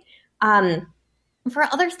everything right. For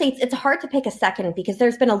other states, it's hard to pick a second because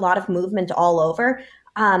there's been a lot of movement all over.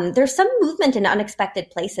 There's some movement in unexpected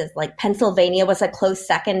places, like Pennsylvania was a close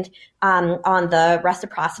second on the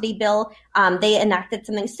reciprocity bill. They enacted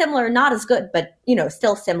something similar, not as good, but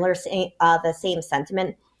still similar, the same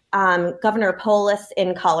sentiment. Governor Polis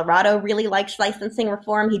in Colorado really likes licensing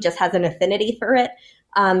reform. He just has an affinity for it.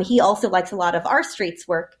 He also likes a lot of our streets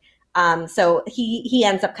work. So he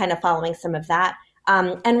ends up kind of following some of that.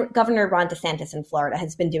 And Governor Ron DeSantis in Florida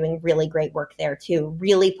has been doing really great work there too,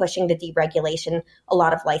 really pushing the deregulation, a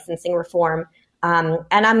lot of licensing reform. And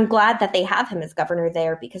I'm glad that they have him as governor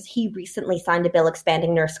there because he recently signed a bill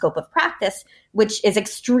expanding nurse scope of practice, which is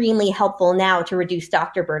extremely helpful now to reduce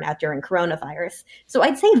doctor burnout during coronavirus. So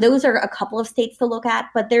I'd say those are a couple of states to look at,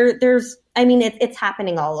 but it's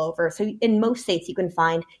happening all over. So in most states you can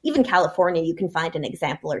find, even California, you can find an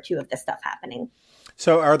example or two of this stuff happening.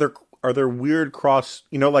 So are there weird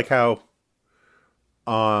like how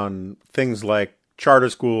on things like charter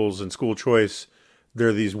schools and school choice, there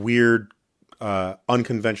are these weird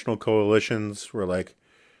unconventional coalitions where like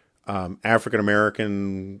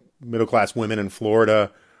African-American middle-class women in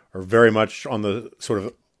Florida are very much on the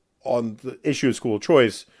issue of school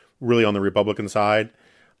choice, really on the Republican side.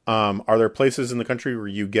 Are there places in the country where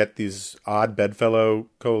you get these odd bedfellow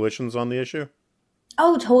coalitions on the issue?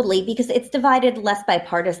 Oh, totally, because it's divided less by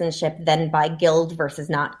partisanship than by guild versus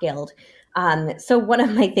not guild. So one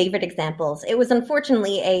of my favorite examples, it was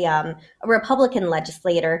unfortunately a Republican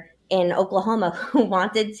legislator in Oklahoma who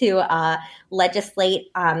wanted to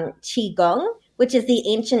legislate Qigong, which is the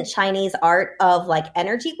ancient Chinese art of like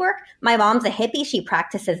energy work. My mom's a hippie. She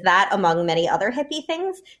practices that among many other hippie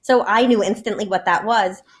things. So I knew instantly what that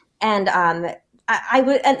was. And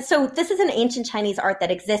so this is an ancient Chinese art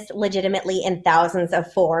that exists legitimately in thousands of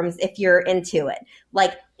forms if you're into it.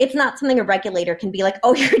 Like, it's not something a regulator can be like,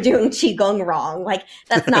 oh, you're doing Qigong wrong. Like,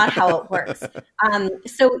 that's not how it works.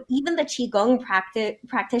 So even the Qigong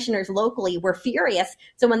practitioners locally were furious.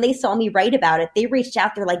 So when they saw me write about it, they reached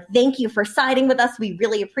out. They're like, thank you for siding with us. We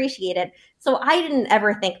really appreciate it. So I didn't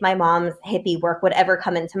ever think my mom's hippie work would ever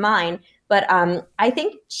come into mind. But I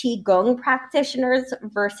think Qigong practitioners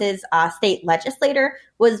versus state legislator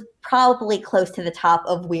was probably close to the top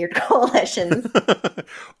of weird coalitions.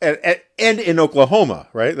 and in Oklahoma,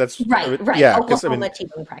 right? That's right. Yeah, Oklahoma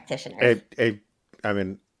Qigong practitioners.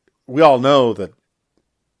 We all know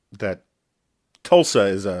that Tulsa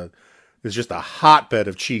is just a hotbed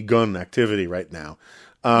of Qigong activity right now.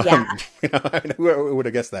 Yeah. Who would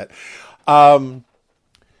have guessed that?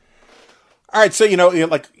 All right, so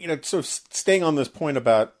sort of staying on this point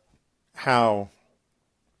about how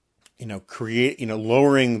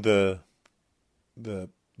lowering the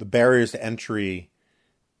barriers to entry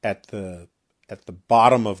at the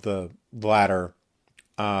bottom of the ladder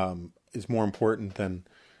is more important than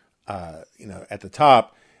at the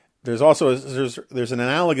top. There's also there's an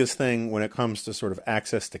analogous thing when it comes to sort of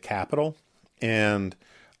access to capital, and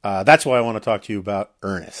that's why I want to talk to you about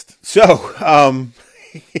Earnest. So.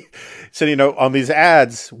 So, on these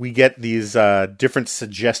ads, we get these different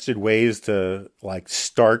suggested ways to like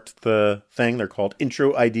start the thing. They're called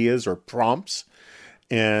intro ideas or prompts.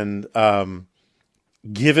 And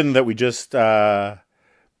given that we just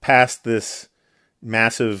passed this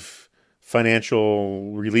massive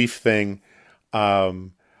financial relief thing,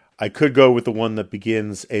 I could go with the one that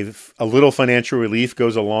begins a little financial relief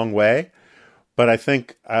goes a long way. But I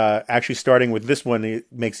think actually starting with this one,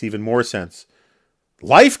 it makes even more sense.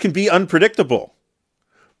 Life can be unpredictable,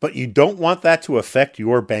 but you don't want that to affect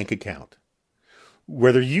your bank account.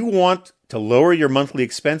 Whether you want to lower your monthly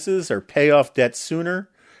expenses or pay off debt sooner,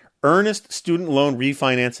 Earnest Student Loan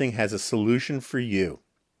Refinancing has a solution for you.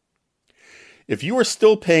 If you are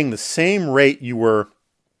still paying the same rate you were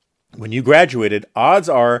when you graduated, odds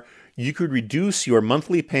are you could reduce your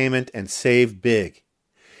monthly payment and save big.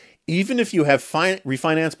 Even if you have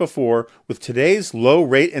refinanced before, with today's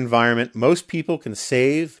low-rate environment, most people can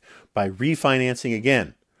save by refinancing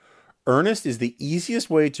again. Earnest is the easiest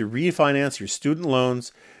way to refinance your student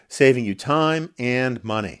loans, saving you time and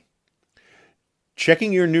money.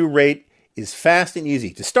 Checking your new rate is fast and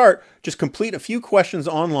easy. To start, just complete a few questions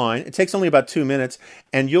online. It takes only about 2 minutes,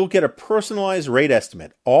 and you'll get a personalized rate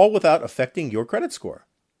estimate, all without affecting your credit score.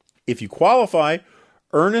 If you qualify,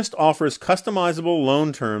 Earnest offers customizable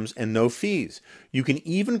loan terms and no fees. You can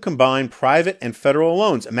even combine private and federal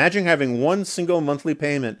loans. Imagine having one single monthly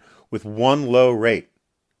payment with one low rate.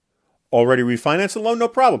 Already refinanced a loan? No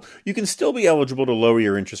problem. You can still be eligible to lower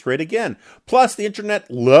your interest rate again. Plus, the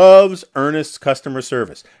internet loves Earnest's customer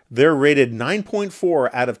service. They're rated 9.4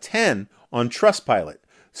 out of 10 on Trustpilot,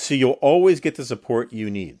 so you'll always get the support you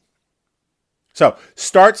need. So,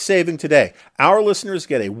 start saving today. Our listeners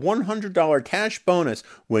get a $100 cash bonus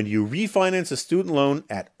when you refinance a student loan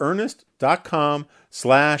at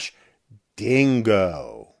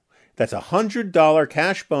earnest.com/dingo. That's a $100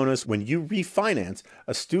 cash bonus when you refinance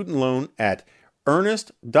a student loan at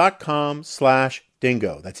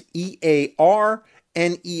earnest.com/dingo. That's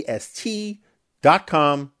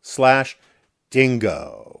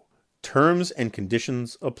EARNEST.com/dingo. Terms and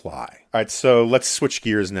conditions apply. All right, so let's switch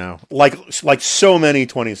gears now. Like so many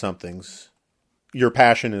 20-somethings, your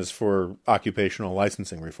passion is for occupational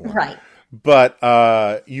licensing reform. Right.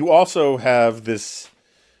 But you also have this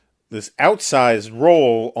outsized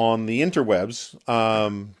role on the interwebs,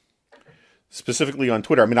 specifically on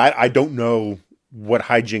Twitter. I mean, I don't know what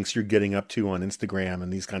hijinks you're getting up to on Instagram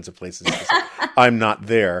and these kinds of places. I'm not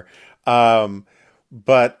there.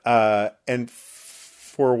 But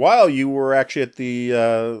for a while, you were actually at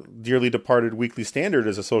the dearly departed Weekly Standard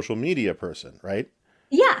as a social media person, right?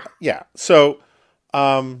 Yeah. Yeah. So,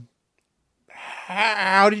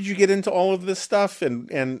 how did you get into all of this stuff,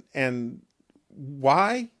 and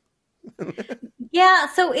why? Yeah,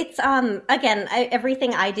 so it's again,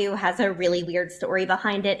 everything I do has a really weird story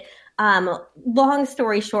behind it. Long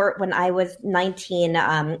story short, when I was 19,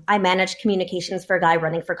 I managed communications for a guy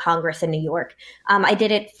running for Congress in New York. I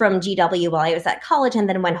did it from GW while I was at college and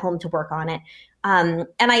then went home to work on it. And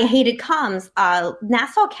I hated comms.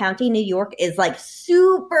 Nassau County, New York is like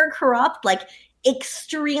super corrupt, like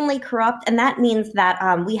extremely corrupt. And that means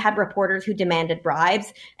that we had reporters who demanded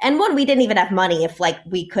bribes. And one, we didn't even have money if like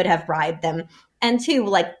we could have bribed them. And two,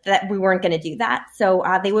 like that we weren't going to do that. So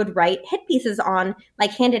they would write hit pieces on my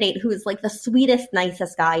candidate, who is like the sweetest,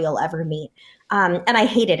 nicest guy you'll ever meet. And I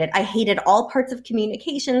hated it. I hated all parts of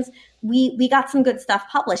communications. We got some good stuff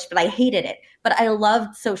published, but I hated it. But I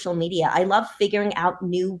loved social media. I loved figuring out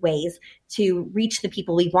new ways to reach the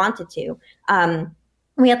people we wanted to.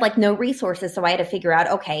 We had like no resources. So I had to figure out,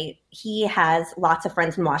 okay, he has lots of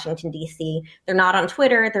friends in Washington, D.C. They're not on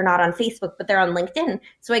Twitter. They're not on Facebook, but they're on LinkedIn.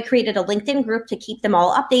 So I created a LinkedIn group to keep them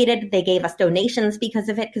all updated. They gave us donations because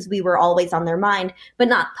of it, because we were always on their mind, but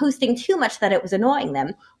not posting too much that it was annoying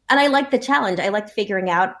them. And I liked the challenge. I liked figuring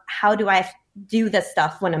out, how do I do this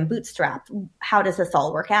stuff when I'm bootstrapped? How does this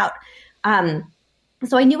all work out?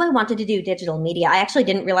 So I knew I wanted to do digital media. I actually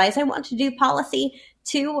didn't realize I wanted to do policy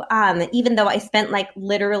too, even though I spent like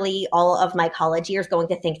literally all of my college years going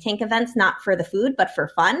to think tank events, not for the food, but for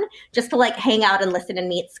fun, just to like hang out and listen and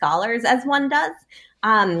meet scholars as one does.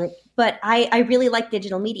 But I really like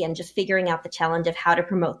digital media and just figuring out the challenge of how to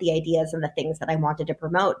promote the ideas and the things that I wanted to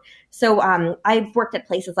promote. So I've worked at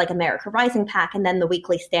places like America Rising PAC and then the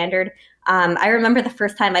Weekly Standard. I remember the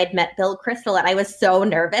first time I'd met Bill Kristol and I was so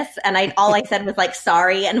nervous and all I said was like,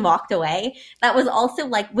 sorry, and walked away. That was also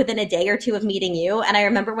like within a day or two of meeting you. And I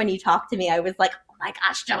remember when you talked to me, I was like, oh my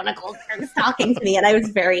gosh, Jonah Goldberg's talking to me. And I was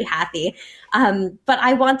very happy. But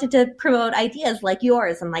I wanted to promote ideas like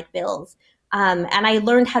yours and like Bill's. And I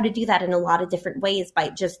learned how to do that in a lot of different ways by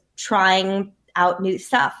just trying out new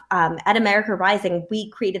stuff. At America Rising,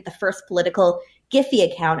 we created the first political Giphy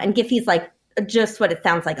account, and Giphy is like just what it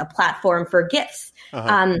sounds like, a platform for GIFs.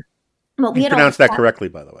 Well, you pronounced that correctly,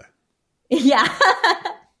 by the way. Yeah.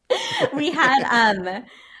 We had,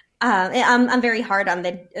 I'm very hard on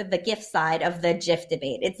the GIF side of the GIF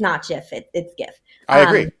debate. It's not GIF, it's GIF. I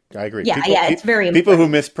agree. Yeah, it's very important. People who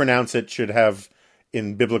mispronounce it should have,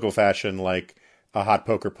 in biblical fashion, like a hot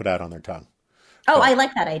poker put out on their tongue. Oh, I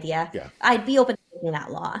like that idea. Yeah. I'd be open to making that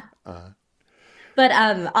law. But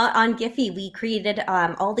on Giphy, we created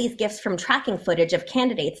all these GIFs from tracking footage of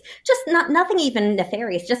candidates. Just nothing even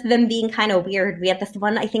nefarious, just them being kind of weird. We had this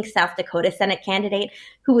one, I think, South Dakota Senate candidate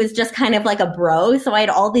who was just kind of like a bro. So I had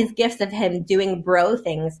all these GIFs of him doing bro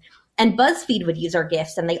things. And BuzzFeed would use our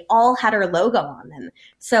GIFs, and they all had our logo on them.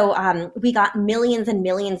 So we got millions and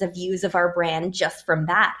millions of views of our brand just from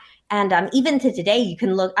that. And even to today, you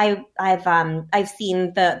can look. I've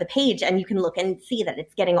seen the page, and you can look and see that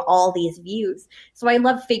it's getting all these views. So I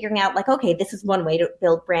love figuring out, like, okay, this is one way to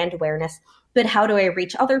build brand awareness, but how do I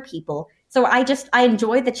reach other people? So I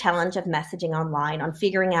enjoy the challenge of messaging online, on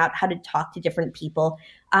figuring out how to talk to different people.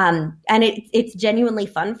 And it's genuinely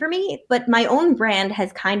fun for me, but my own brand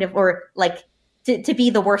has kind of, or like to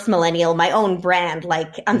be the worst millennial, my own brand,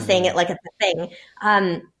 like I'm saying it like it's a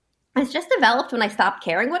thing. It's just developed when I stopped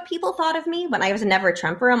caring what people thought of me. When I was never a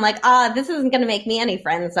Trumper, I'm like, this isn't going to make me any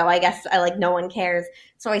friends. So I guess no one cares.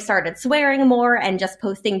 So I started swearing more and just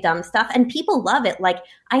posting dumb stuff, and people love it. Like,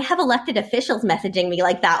 I have elected officials messaging me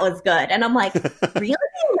like, that was good. And I'm like, really?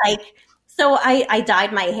 Like, so I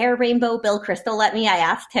dyed my hair rainbow. Bill Kristol let me. I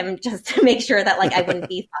asked him just to make sure that like I wouldn't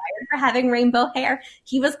be fired for having rainbow hair.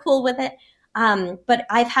 He was cool with it. But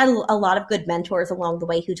I've had a lot of good mentors along the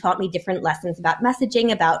way who taught me different lessons about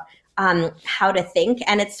messaging, about how to think,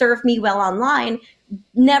 and it served me well online.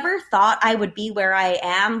 Never thought I would be where I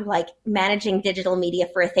am, like managing digital media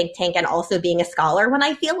for a think tank and also being a scholar when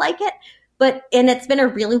I feel like it. And it's been a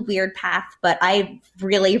really weird path, but I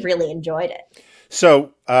really, really enjoyed it.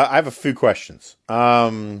 So I have a few questions.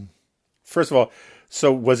 First of all,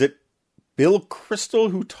 so was it Bill Kristol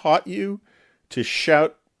who taught you to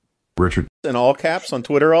shout Richard in all caps on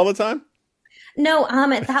Twitter all the time? No,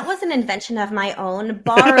 that was an invention of my own,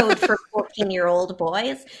 borrowed for 14-year-old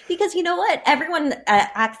boys. Because you know what? Everyone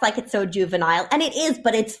acts like it's so juvenile, and it is,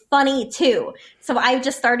 but it's funny too. So I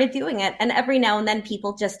just started doing it, and every now and then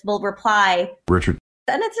people just will reply, Richard.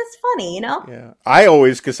 and it's just funny, you know? Yeah. I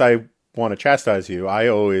always, because I want to chastise you, I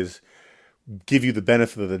always give you the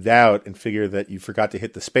benefit of the doubt and figure that you forgot to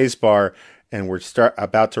hit the space bar and we're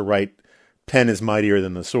about to write pen is mightier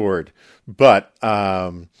than the sword. But,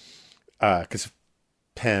 because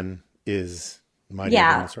pen is mightier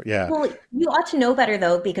than the sword. Yeah. Well, you ought to know better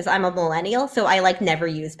though, because I'm a millennial, so I never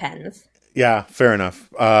use pens. Yeah, fair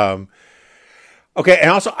enough. Okay, and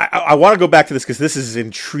also I want to go back to this because this is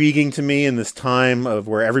intriguing to me in this time of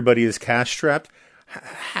where everybody is cash strapped.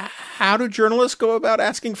 How do journalists go about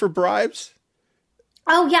asking for bribes?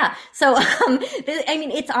 Oh yeah, so I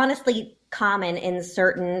mean, it's honestly common in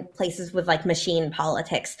certain places with like machine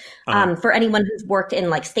politics. For anyone who's worked in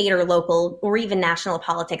like state or local or even national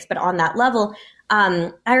politics, but on that level.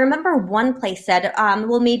 I remember one place said,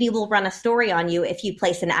 well, maybe we'll run a story on you if you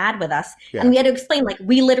place an ad with us. Yeah. And we had to explain, like,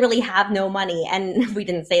 we literally have no money. And we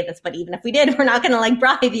didn't say this, but even if we did, we're not going to like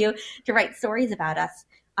bribe you to write stories about us.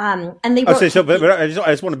 And they wrote, but I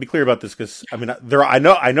just want to be clear about this because I mean, I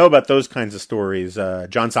know about those kinds of stories.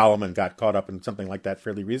 John Solomon got caught up in something like that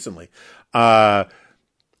fairly recently. I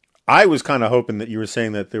was kind of hoping that you were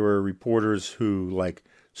saying that there were reporters who like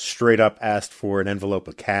straight up asked for an envelope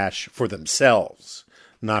of cash for themselves,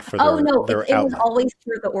 not for their it was always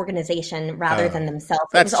through the organization rather than themselves.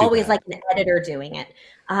 It was always like an editor doing it.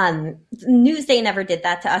 Newsday never did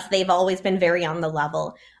that to us. They've always been very on the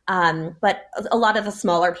level. But a lot of the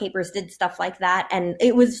smaller papers did stuff like that. And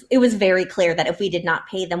it was very clear that if we did not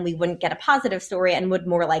pay them, we wouldn't get a positive story and would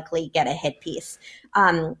more likely get a hit piece.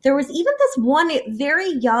 There was even this one very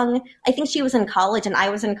young, I think she was in college and I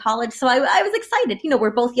was in college. So I was excited. You know,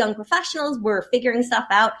 we're both young professionals. We're figuring stuff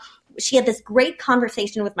out. She had this great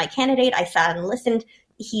conversation with my candidate. I sat and listened.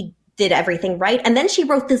 He did everything right. And then she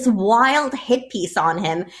wrote this wild hit piece on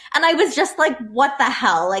him. And I was just like, what the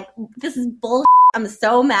hell? Like, this is bullshit. I'm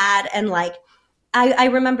so mad. And like, I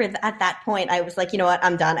remember at that point, I was like, you know what?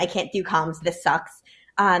 I'm done. I can't do comms. This sucks.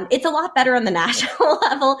 It's a lot better on the national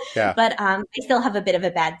level, but I still have a bit of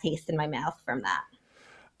a bad taste in my mouth from that.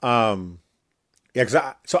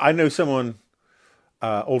 Yeah, so I know someone,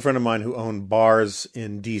 old friend of mine who owned bars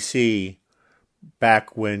in DC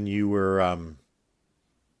back when you were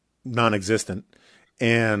non-existent,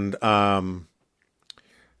 and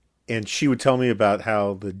she would tell me about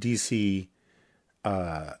how the DC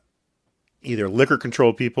either liquor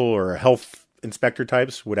control people or health inspector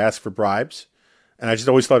types would ask for bribes. And I just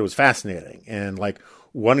always thought it was fascinating. And like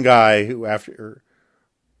one guy who after,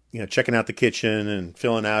 checking out the kitchen and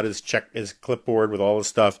filling out his clipboard with all his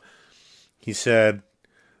stuff, he said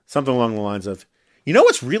something along the lines of,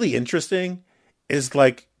 what's really interesting is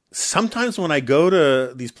like sometimes when I go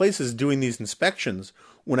to these places doing these inspections,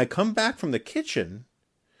 when I come back from the kitchen,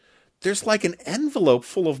 there's like an envelope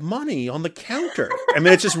full of money on the counter. I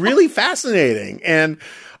mean, it's just really fascinating. And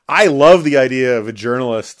I love the idea of a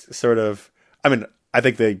journalist sort of, I mean, I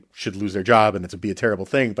think they should lose their job and it'd be a terrible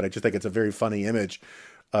thing, but I just think it's a very funny image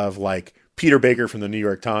of like Peter Baker from the New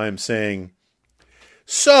York Times saying,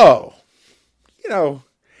 so,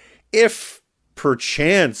 if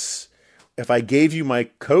perchance, if I gave you my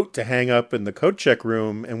coat to hang up in the coat check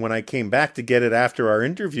room and when I came back to get it after our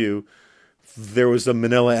interview, there was a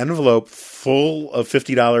manila envelope full of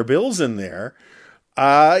 $50 bills in there.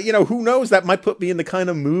 Who knows? That might put me in the kind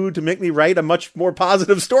of mood to make me write a much more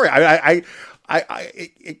positive story. I'm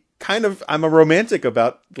a romantic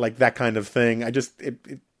about like that kind of thing.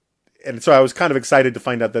 And so I was kind of excited to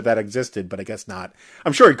find out that existed, but I guess not.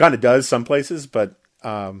 I'm sure it kind of does some places, but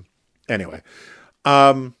anyway.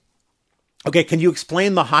 Okay, can you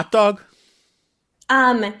explain the hot dog?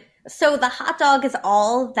 So the hot dog is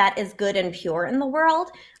all that is good and pure in the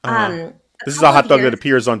world. This is a hot dog that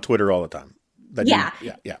appears on Twitter all the time. Yeah.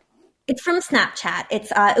 It's from Snapchat.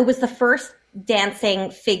 It was the first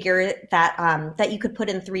dancing figure that you could put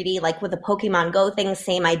in 3D, like with the Pokemon Go thing,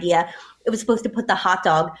 same idea. It was supposed to put the hot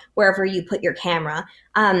dog wherever you put your camera.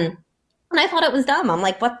 And I thought it was dumb. I'm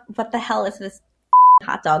like, what the hell is this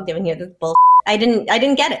hot dog doing here? This bull. I didn't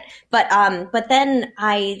get it. But then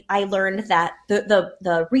I learned that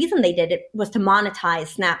the reason they did it was to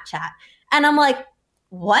monetize Snapchat. And I'm like,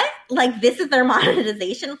 what? Like this is their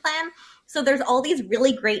monetization plan? So there's all these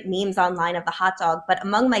really great memes online of the hot dog, but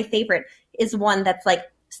among my favorite is one that's like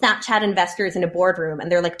Snapchat investors in a boardroom and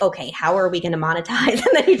they're like, okay, how are we going to monetize? And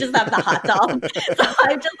then you just have the hot dog. So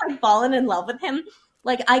I've just like fallen in love with him.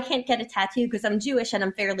 like, I can't get a tattoo because I'm Jewish and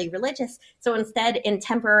I'm fairly religious. So instead, in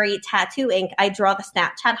temporary tattoo ink, I draw the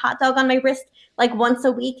Snapchat hot dog on my wrist like once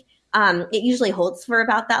a week. It usually holds for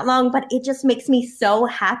about that long, but it just makes me so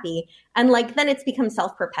happy. And like, then it's become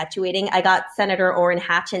self-perpetuating. I got Senator Orrin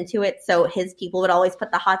Hatch into it, so his people would always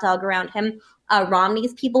put the hot dog around him.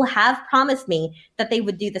 Romney's people have promised me that they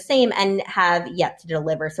would do the same and have yet to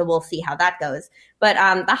deliver, so we'll see how that goes. But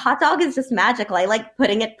the hot dog is just magical. I like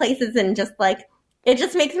putting it places and just like, it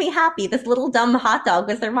just makes me happy. This little dumb hot dog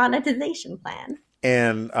was their monetization plan.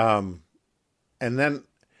 And then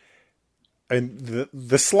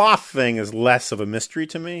the sloth thing is less of a mystery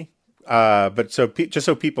to me. But just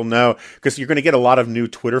so people know, because you're going to get a lot of new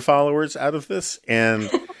Twitter followers out of this, and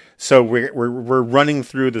so we're running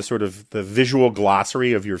through the sort of the visual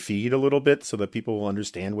glossary of your feed a little bit so that people will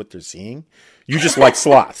understand what they're seeing. You just like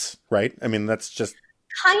sloths, right? I mean, that's just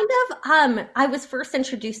kind of. I was first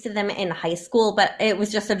introduced to them in high school, but it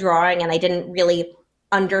was just a drawing, and I didn't really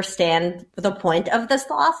understand the point of the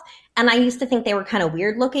sloth. And I used to think they were kind of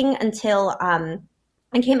weird looking until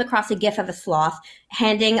I came across a gif of a sloth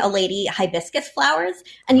handing a lady hibiscus flowers.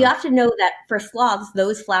 And you have to know that for sloths,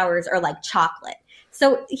 those flowers are like chocolate.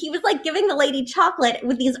 So he was like giving the lady chocolate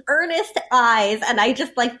with these earnest eyes, and I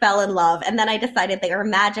just like fell in love. And then I decided they are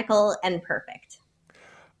magical and perfect.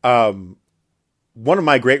 One of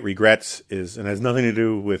my great regrets is, and has nothing to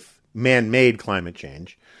do with man-made climate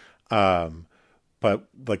change, but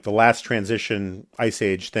like the last transition ice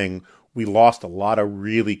age thing, we lost a lot of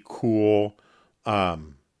really cool,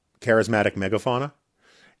 charismatic megafauna,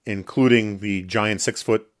 including the giant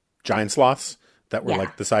 6-foot giant sloths that were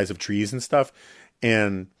like the size of trees and stuff.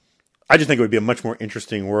 And I just think it would be a much more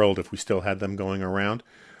interesting world if we still had them going around.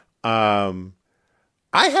 Let me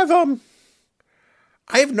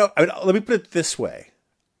put it this way.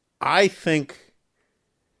 I think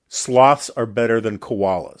sloths are better than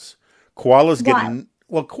koalas.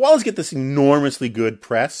 Koalas get this enormously good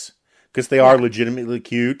press because they are legitimately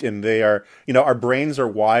cute, and they are, our brains are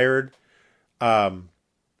wired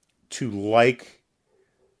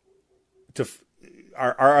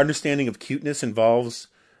our understanding of cuteness involves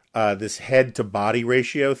this head to body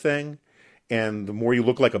ratio thing. And the more you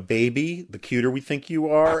look like a baby, the cuter we think you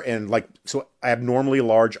are. And so abnormally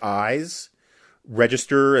large eyes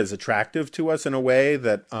register as attractive to us in a way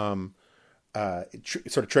that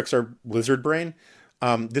it sort of tricks our lizard brain.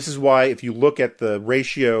 This is why if you look at the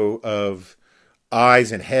ratio of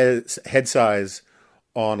eyes and head size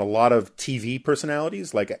on a lot of TV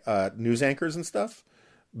personalities, like news anchors and stuff,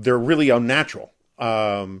 they're really unnatural.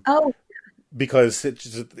 Because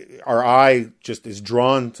our eye just is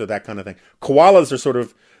drawn to that kind of thing. Koalas are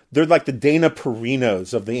they're like the Dana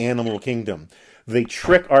Perinos of the animal kingdom. They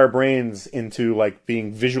trick our brains into like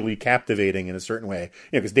being visually captivating in a certain way.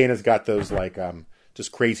 Because Dana's got those like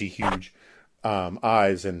just crazy huge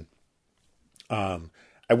eyes, and I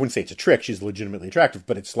wouldn't say it's a trick. She's legitimately attractive,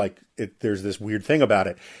 but it's like there's this weird thing about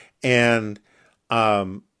it. And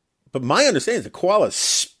but my understanding is that koalas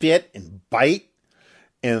spit and bite,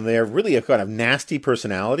 and they're really a kind of nasty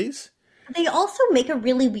personalities. They also make a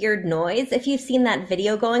really weird noise. If you've seen that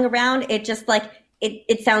video going around, it just like,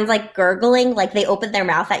 it sounds like gurgling, like they open their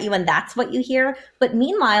mouth at you and that's what you hear. But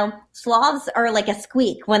meanwhile, sloths are like a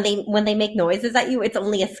squeak. When they make noises at you, it's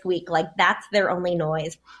only a squeak. Like that's their only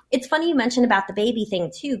noise. It's funny you mentioned about the baby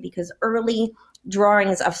thing too, because early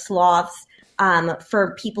drawings of sloths,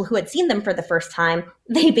 for people who had seen them for the first time,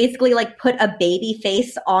 they basically like put a baby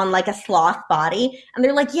face on like a sloth body. And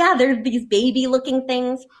they're like, yeah, they're these baby looking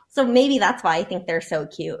things. So maybe that's why I think they're so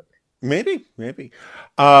cute. Maybe.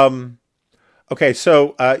 Okay.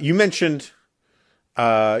 So, you mentioned,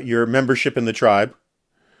 your membership in the tribe.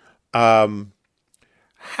 How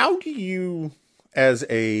do you,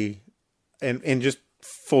 and just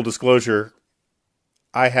full disclosure,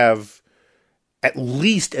 I have at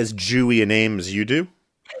least as Jewy a name as you do,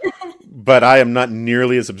 but I am not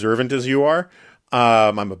nearly as observant as you are.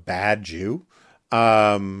 I'm a bad Jew.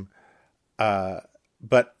 But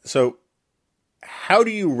so how do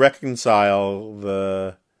you reconcile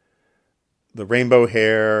the rainbow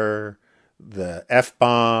hair, the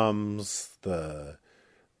F-bombs, the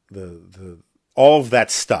all of that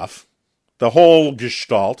stuff, the whole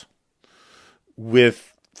gestalt with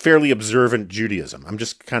fairly observant Judaism? I'm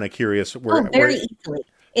just kind of curious. Easily.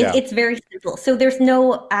 It's very simple. So there's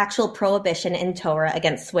no actual prohibition in Torah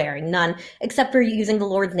against swearing, none, except for using the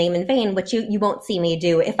Lord's name in vain, which you won't see me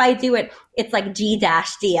do. If I do it, it's like G-D.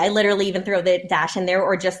 I literally even throw the dash in there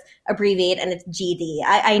or just abbreviate and it's GD.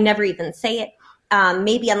 I never even say it.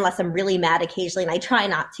 maybe unless I'm really mad occasionally, and I try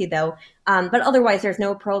not to though. But otherwise, there's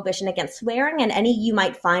no prohibition against swearing, and any you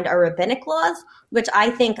might find are rabbinic laws, which I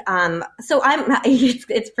think,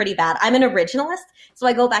 it's pretty bad. I'm an originalist, so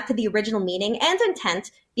I go back to the original meaning and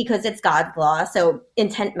intent because it's God's law, so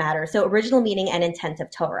intent matters. So original meaning and intent of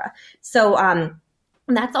Torah. So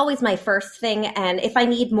that's always my first thing. And if I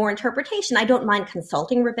need more interpretation, I don't mind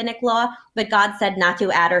consulting rabbinic law, but God said not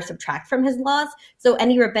to add or subtract from his laws. So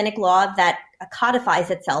any rabbinic law that codifies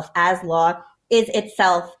itself as law is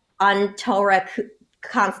itself un-Torah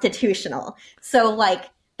constitutional. So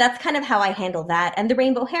that's kind of how I handle that. And the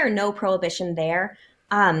rainbow hair, no prohibition there.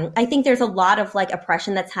 I think there's a lot of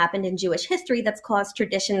oppression that's happened in Jewish history that's caused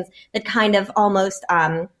traditions that kind of almost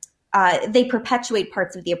they perpetuate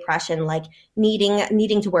parts of the oppression, like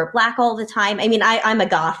needing to wear black all the time. I mean, I'm a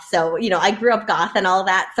goth, so, I grew up goth and all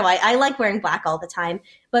that. So I like wearing black all the time,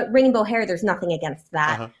 but rainbow hair, there's nothing against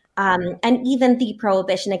that. Uh-huh. And even the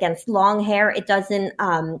prohibition against long hair, it doesn't,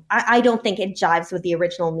 I don't think it jives with the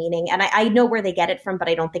original meaning. And I know where they get it from, but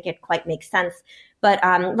I don't think it quite makes sense. But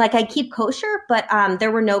I keep kosher, but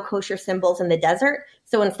there were no kosher symbols in the desert.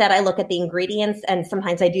 So instead I look at the ingredients, and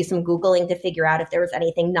sometimes I do some Googling to figure out if there was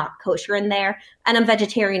anything not kosher in there. And I'm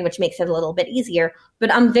vegetarian, which makes it a little bit easier.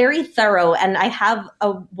 But I'm very thorough, and I have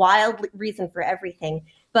a wild reason for everything.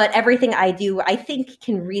 But everything I do, I think,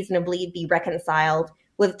 can reasonably be reconciled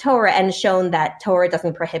with Torah and shown that Torah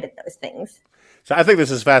doesn't prohibit those things. So I think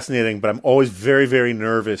this is fascinating, but I'm always very, very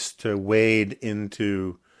nervous to wade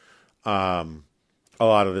into a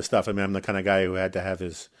lot of this stuff. I mean, I'm the kind of guy who had to have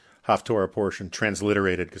his Haftorah portion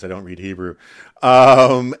transliterated because I don't read Hebrew.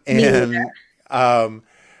 But I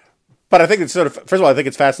think it's first of all, I think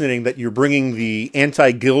it's fascinating that you're bringing the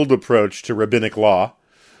anti-guild approach to rabbinic law,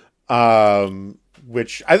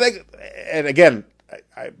 which I think, and again,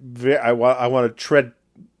 I want to tread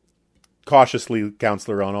cautiously,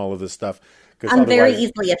 counselor, on all of this stuff. I'm very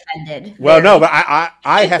easily offended. Well, no, but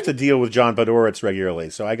I have to deal with John Bodoritz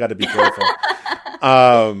regularly, so I got to be careful.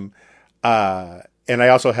 And I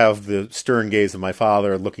also have the stern gaze of my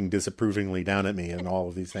father looking disapprovingly down at me and all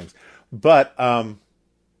of these things. But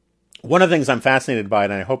one of the things I'm fascinated by,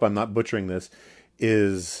 and I hope I'm not butchering this,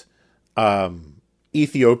 is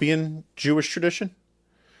Ethiopian Jewish tradition.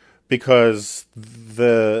 Because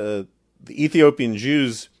the Ethiopian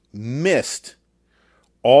Jews missed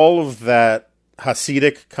all of that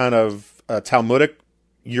Hasidic kind of Talmudic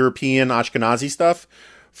European Ashkenazi stuff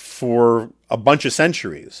for a bunch of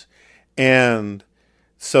centuries. And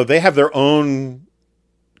so they have their own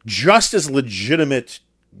just as legitimate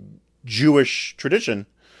Jewish tradition,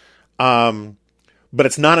 but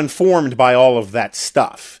it's not informed by all of that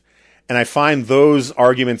stuff. And I find those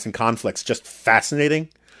arguments and conflicts just fascinating.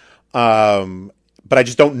 But I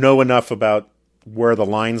just don't know enough about where the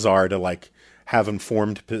lines are to have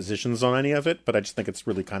informed positions on any of it. But I just think it's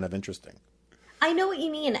really kind of interesting. I know what you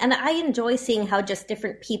mean. And I enjoy seeing how just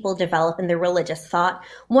different people develop in their religious thought.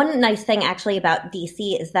 One nice thing actually about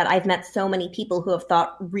DC is that I've met so many people who have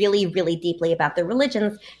thought really, really deeply about their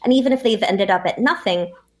religions. And even if they've ended up at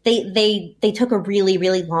nothing, they took a really,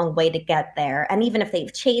 really long way to get there. And even if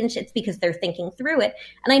they've changed, it's because they're thinking through it.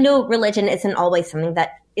 And I know religion isn't always something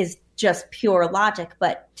that is just pure logic,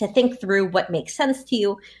 but to think through what makes sense to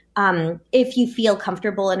you, if you feel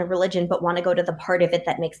comfortable in a religion but want to go to the part of it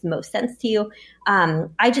that makes the most sense to you,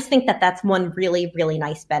 I just think that that's one really, really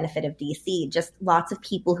nice benefit of DC. Just lots of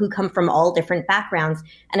people who come from all different backgrounds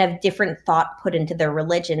and have different thought put into their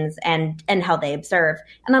religions and how they observe.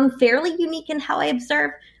 And I'm fairly unique in how I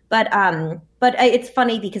observe, but it's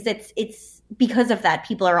funny because it's because of that,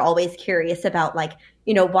 people are always curious about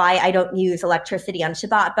why I don't use electricity on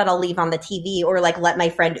Shabbat, but I'll leave on the TV or let my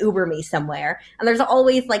friend Uber me somewhere. And there's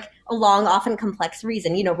always a long, often complex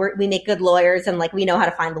reason. We make good lawyers and we know how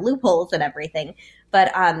to find the loopholes and everything.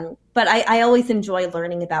 But I always enjoy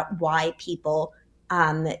learning about why people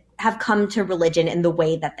have come to religion in the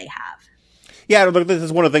way that they have. Yeah, look, this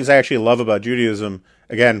is one of the things I actually love about Judaism.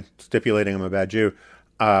 Again, stipulating I'm a bad Jew,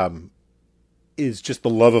 is just the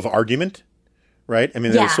love of argument, right? I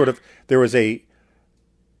mean, there was a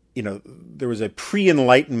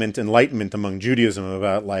pre-enlightenment enlightenment among Judaism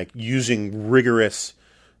about using rigorous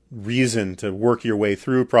reason to work your way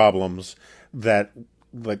through problems that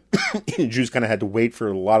Jews kind of had to wait for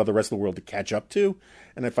a lot of the rest of the world to catch up to.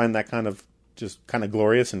 And I find that kind of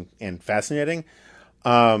glorious and fascinating.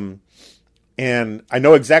 And I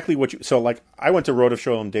know exactly I went to Rodef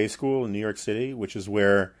Sholem Day School in New York City, which is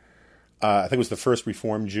where I think it was the first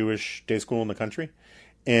Reformed Jewish day school in the country.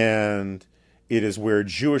 And it is where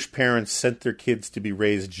Jewish parents sent their kids to be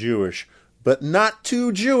raised Jewish, but not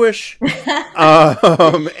too Jewish.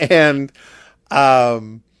 And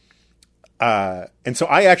And so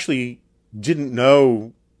I actually didn't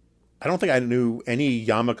know, I don't think I knew any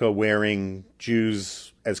yarmulke wearing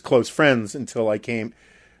Jews as close friends until I came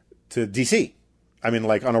to DC. I mean,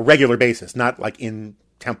 like on a regular basis, not like in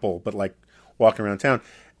temple, but like walking around town.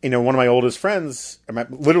 You know, one of my oldest friends,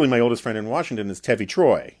 literally my oldest friend in Washington is Tevi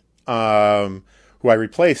Troy, who I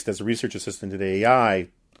replaced as a research assistant at AEI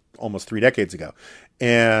almost 3 decades ago.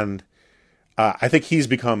 And I think he's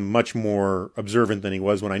become much more observant than he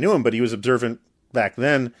was when I knew him, but he was observant back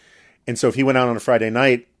then. And so if he went out on a Friday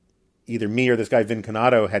night, either me or this guy Vin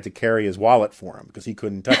Canato had to carry his wallet for him because he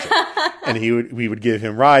couldn't touch it. And we would give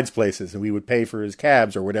him rides places, and we would pay for his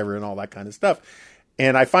cabs or whatever and all that kind of stuff.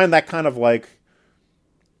 And I find that kind of like,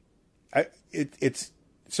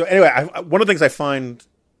 so anyway, one of the things I find,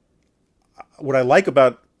 what I like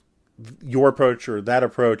about your approach or that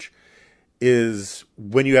approach is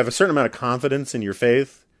when you have a certain amount of confidence in your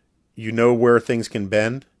faith, you know where things can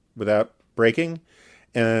bend without breaking.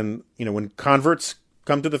 And, you know, when converts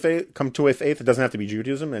come to a faith, it doesn't have to be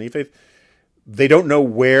Judaism, any faith, they don't know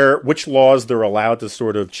which laws they're allowed to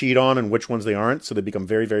sort of cheat on and which ones they aren't. So they become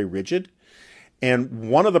very, very rigid. And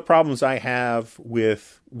one of the problems I have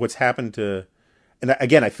with what's happened to, and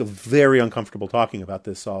again, I feel very uncomfortable talking about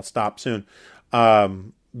this, so I'll stop soon,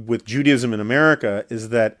 with Judaism in America is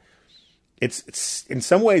that it's in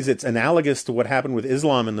some ways it's analogous to what happened with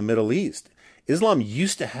Islam in the Middle East. Islam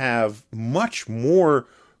used to have much more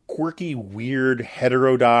quirky, weird,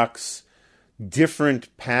 heterodox,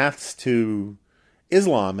 different paths to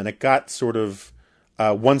Islam, and it got sort of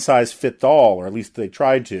one size fits all, or at least they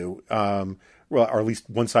tried to. Well, or at least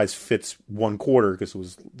one size fits one quarter,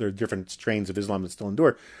 because there are different strains of Islam that still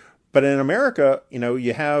endure. But in America, you know,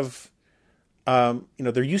 you have,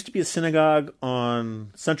 there used to be a synagogue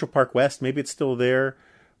on Central Park West. Maybe it's still there.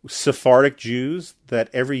 Sephardic Jews that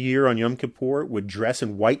every year on Yom Kippur would dress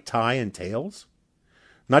in white tie and tails.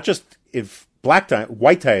 Not just black tie,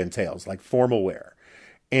 white tie and tails, like formal wear.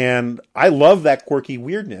 And I love that quirky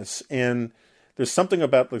weirdness. And there's something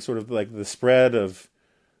about the sort of like the spread of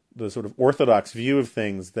the sort of orthodox view of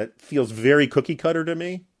things that feels very cookie cutter to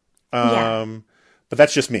me. But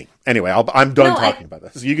that's just me. Anyway, I'm done talking about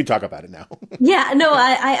this. So you can talk about it now. Yeah, no,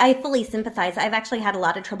 I fully sympathize. I've actually had a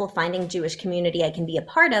lot of trouble finding Jewish community I can be a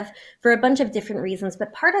part of for a bunch of different reasons.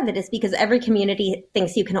 But part of it is because every community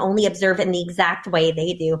thinks you can only observe it in the exact way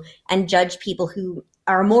they do and judge people who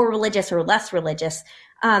are more religious or less religious.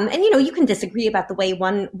 And, you know, you can disagree about the way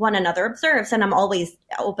one another observes, and I'm always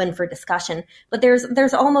open for discussion. But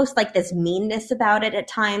there's almost like this meanness about it at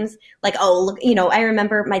times. Like, oh, look, you know, I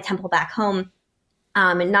remember my temple back home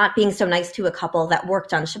and not being so nice to a couple that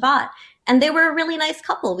worked on Shabbat. And they were a really nice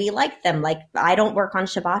couple. We liked them. Like, I don't work on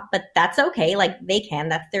Shabbat, but that's okay. Like, they can.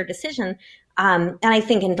 That's their decision. And I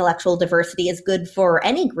think intellectual diversity is good for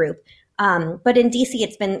any group. But in DC,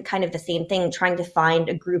 it's been kind of the same thing, trying to find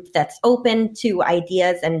a group that's open to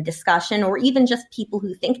ideas and discussion, or even just people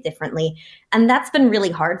who think differently. And that's been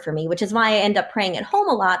really hard for me, which is why I end up praying at home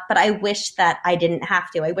a lot. But I wish that I didn't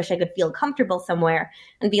have to. I wish I could feel comfortable somewhere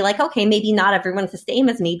and be like, okay, maybe not everyone's the same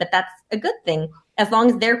as me, but that's a good thing. As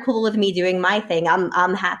long as they're cool with me doing my thing,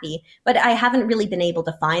 I'm happy. But I haven't really been able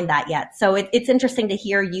to find that yet. So it's interesting to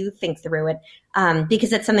hear you think through it,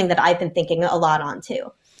 because it's something that I've been thinking a lot on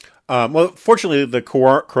too. Well, fortunately, the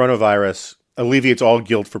coronavirus alleviates all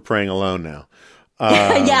guilt for praying alone now.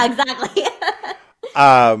 Yeah, exactly.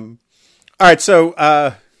 All right.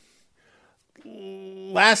 So,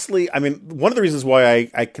 lastly, I mean, one of the reasons why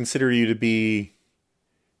I consider you to be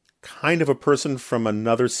kind of a person from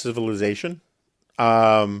another civilization,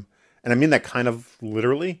 and I mean that kind of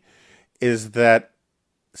literally, is that,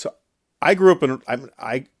 so I grew up in,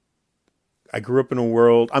 I grew up in a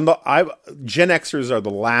world. Gen Xers are the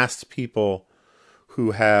last people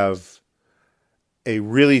who have a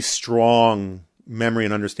really strong memory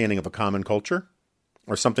and understanding of a common culture,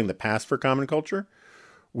 or something that passed for common culture.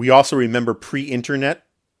 We also remember pre-internet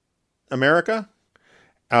America.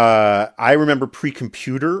 I remember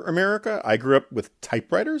pre-computer America. I grew up with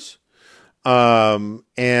typewriters,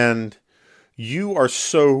 and you are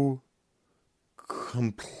so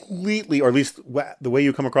completely, or at least the way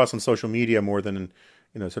you come across on social media more than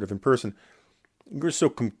sort of in person, you're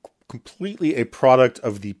so completely a product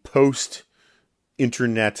of the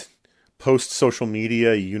post-internet, post-social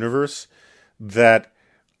media universe that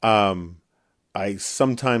I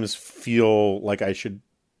sometimes feel like I should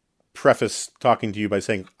preface talking to you by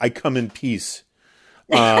saying, I come in peace,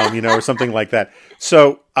 or something like that.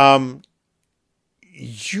 So,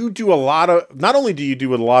 you do not only do you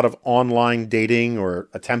do a lot of online dating or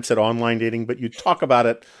attempts at online dating, but you talk about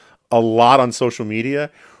it a lot on social media.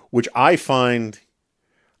 which I find,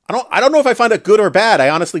 I don't know if I find it good or bad. I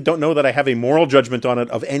honestly don't know that I have a moral judgment on it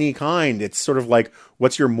of any kind. It's sort of like,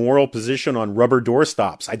 what's your moral position on rubber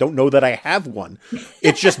doorstops? I don't know that I have one.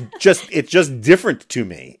 It's it's just different to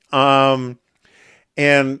me. And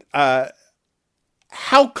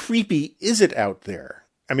how creepy is it out there?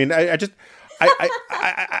 I mean, I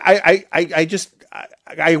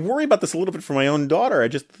worry about this a little bit for my own daughter.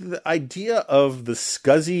 The idea of the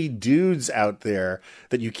scuzzy dudes out there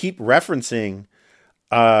that you keep referencing,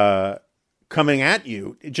 coming at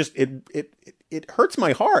you, it hurts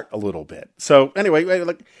my heart a little bit. So anyway,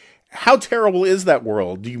 like, how terrible is that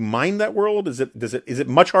world? Do you mind that world? Is it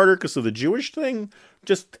much harder because of the Jewish thing?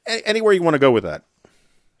 Just anywhere you want to go with that.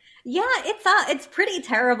 Yeah, it's pretty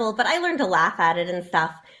terrible, but I learned to laugh at it and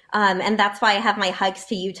stuff. And that's why I have my hikes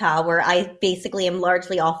to Utah, where I basically am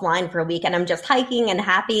largely offline for a week and I'm just hiking and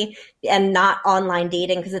happy and not online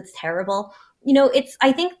dating because it's terrible.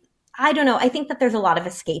 I think that there's a lot of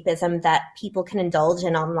escapism that people can indulge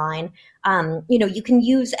in online. You can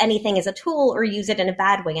use anything as a tool or use it in a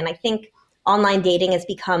bad way. And I think online dating has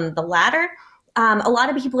become the latter. A lot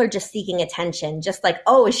of people are just seeking attention, just like,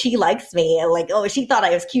 oh, she likes me. Like, oh, she thought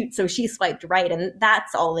I was cute, so she swiped right. And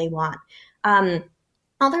that's all they want.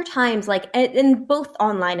 Other times, like in both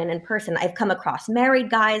online and in person, I've come across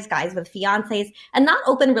married guys with fiancés, and not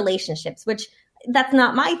open relationships, which that's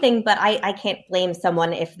not my thing, but I can't blame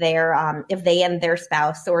someone if if they and their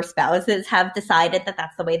spouse or spouses have decided that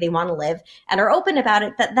that's the way they want to live and are open about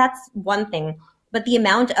it, that's one thing. But the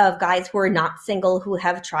amount of guys who are not single who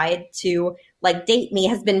have tried to like date me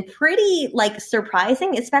has been pretty like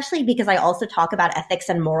surprising, especially because I also talk about ethics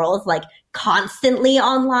and morals like constantly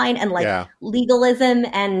online and like legalism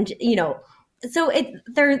and, so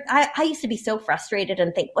I used to be so frustrated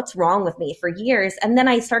and think, what's wrong with me for years? And then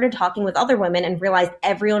I started talking with other women and realized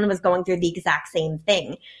everyone was going through the exact same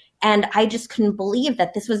thing. And I just couldn't believe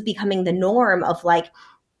that this was becoming the norm of like,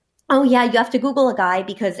 oh yeah, you have to Google a guy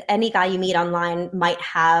because any guy you meet online might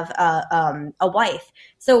have a wife.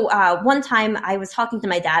 So one time I was talking to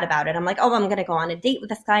my dad about it. I'm like, oh, I'm going to go on a date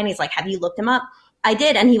with this guy. And he's like, have you looked him up? I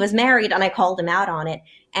did. And he was married and I called him out on it.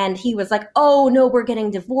 And he was like, oh no, we're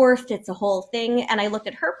getting divorced. It's a whole thing. And I looked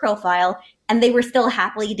at her profile and they were still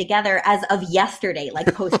happily together as of yesterday,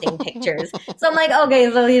 like posting pictures. So I'm like, okay,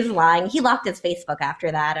 so he's lying. He locked his Facebook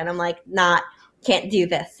after that. And I'm like, can't do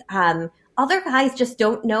this. Other guys just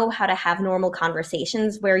don't know how to have normal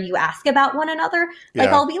conversations where you ask about one another. Like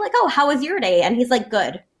I'll be like, oh, how was your day? And he's like,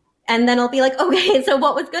 good. And then I'll be like, okay, so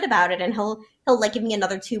what was good about it? And he'll like give me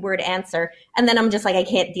another 2-word answer. And then I'm just like, I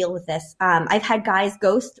can't deal with this. I've had guys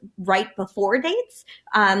ghost right before dates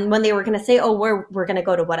when they were going to say, oh, we're going to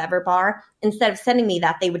go to whatever bar. Instead of sending me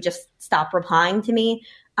that, they would just stop replying to me.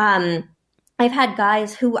 I've had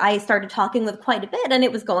guys who I started talking with quite a bit and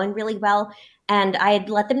it was going really well. And I had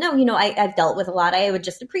let them know, I've dealt with a lot. I would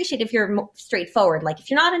just appreciate if you're straightforward. Like, if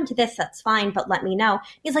you're not into this, that's fine, but let me know.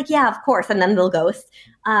 He's like, yeah, of course. And then they'll ghost.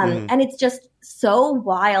 And it's just so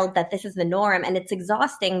wild that this is the norm and it's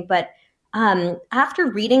exhausting. But after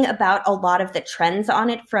reading about a lot of the trends on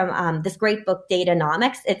it from this great book,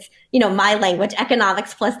 Datanomics, it's, my language,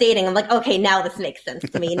 economics plus dating. I'm like, okay, now this makes sense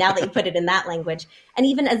to me. Now that you put it in that language. And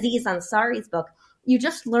even Aziz Ansari's book, you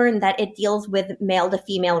just learn that it deals with male to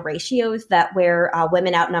female ratios, that where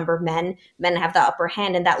women outnumber men have the upper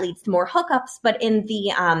hand, and that leads to more hookups. But in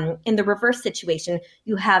the reverse situation,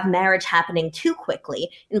 you have marriage happening too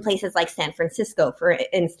quickly in places like San Francisco, for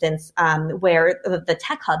instance, where the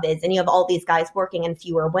tech hub is, and you have all these guys working and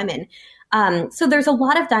fewer women. So there's a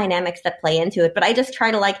lot of dynamics that play into it, but I just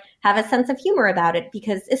try to like have a sense of humor about it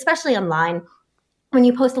because, especially online, when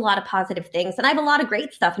you post a lot of positive things, and I have a lot of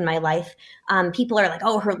great stuff in my life, people are like,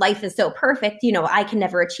 oh, her life is so perfect. I can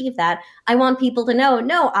never achieve that. I want people to know,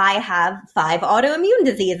 no, I have 5 autoimmune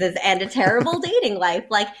diseases and a terrible dating life.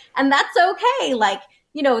 Like, and that's okay. Like,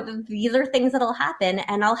 these are things that'll happen,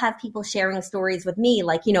 and I'll have people sharing stories with me,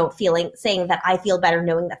 like, saying that I feel better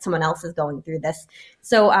knowing that someone else is going through this.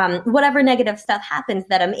 So whatever negative stuff happens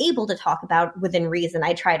that I'm able to talk about within reason,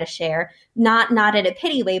 I try to share, not in a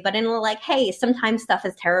pity way, but in a like, hey, sometimes stuff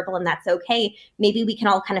is terrible and that's okay. Maybe we can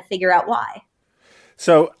all kind of figure out why.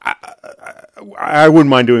 So I wouldn't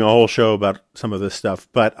mind doing a whole show about some of this stuff,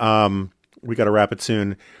 but we got to wrap it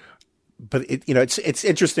soon. But it's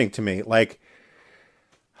interesting to me, like,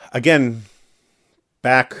 again,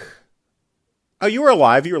 back. Oh, you were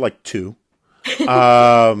alive. You were like 2.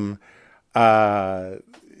 Back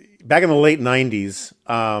in the late 90s,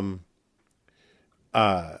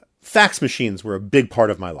 fax machines were a big part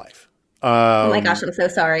of my life. Oh my gosh, I'm so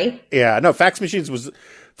sorry. Yeah, no, fax machines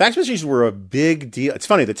Fax machines were a big deal. It's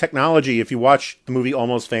funny, the technology, if you watch the movie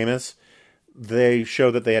Almost Famous, they show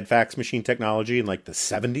that they had fax machine technology in like the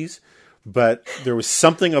 70s. But there was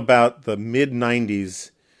something about the mid-90s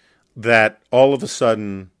that all of a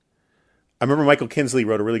sudden, I remember Michael Kinsley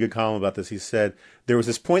wrote a really good column about this. He said there was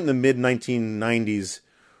this point in the mid-1990s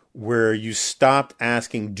where you stopped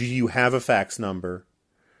asking, do you have a fax number?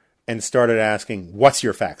 And started asking, what's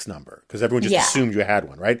your fax number? Because everyone just assumed you had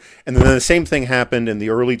one, right? And then the same thing happened in the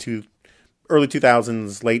early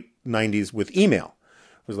 2000s, late 90s with email.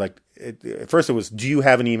 It was like, at first it was, do you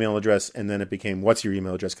have an email address? And then it became, what's your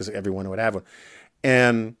email address? Because everyone would have one.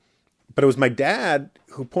 But it was my dad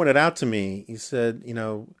who pointed out to me, he said,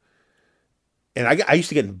 and I used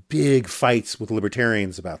to get in big fights with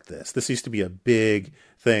libertarians about this. This used to be a big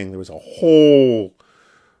thing. There was a whole...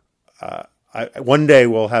 one day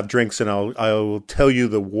we'll have drinks and I will tell you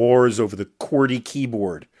the wars over the QWERTY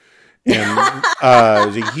keyboard. And it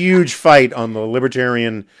was a huge fight on the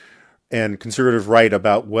libertarian and conservative right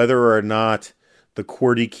about whether or not the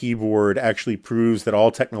QWERTY keyboard actually proves that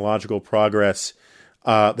all technological progress,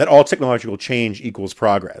 that all technological change equals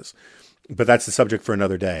progress. But that's the subject for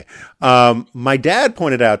another day. My dad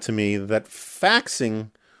pointed out to me that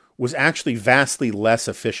faxing was actually vastly less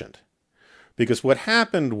efficient. Because what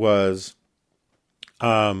happened was...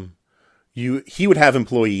 he would have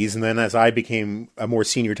employees, and then as I became a more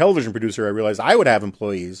senior television producer, I realized I would have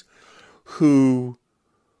employees who,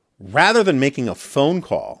 rather than making a phone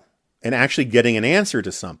call and actually getting an answer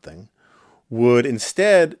to something, would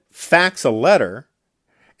instead fax a letter,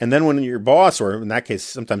 and then when your boss, or in that case,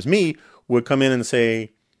 sometimes me, would come in and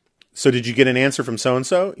say, so did you get an answer from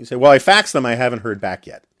so-and-so? You say, well, I faxed them, I haven't heard back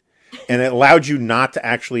yet. And it allowed you not to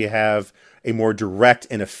actually have a more direct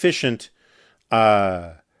and efficient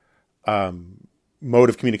mode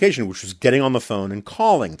of communication, which was getting on the phone and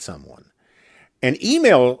calling someone. And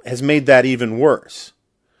email has made that even worse,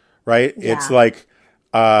 right? Yeah. It's like,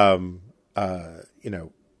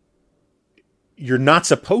 you're not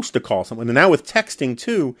supposed to call someone. And now with texting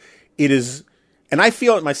too, it is, and I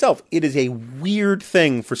feel it myself, it is a weird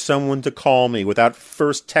thing for someone to call me without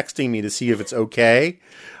first texting me to see if it's okay.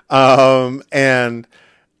 And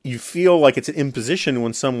you feel like it's an imposition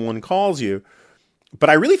when someone calls you. But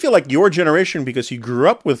I really feel like your generation, because you grew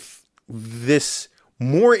up with this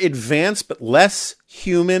more advanced but less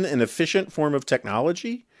human and efficient form of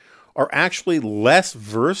technology, are actually less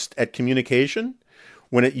versed at communication,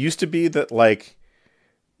 when it used to be that, like,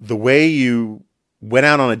 the way you went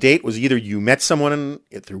out on a date was either you met someone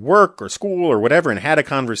through work or school or whatever and had a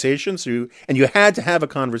conversation, and you had to have a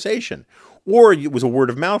conversation. Or it was a word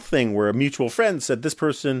of mouth thing where a mutual friend said, this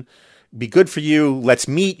person... be good for you, let's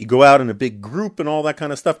meet, you go out in a big group and all that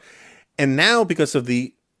kind of stuff. And now, because of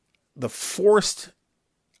the forced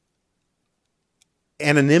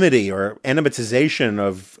anonymity or animatization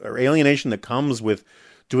or alienation that comes with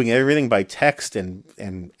doing everything by text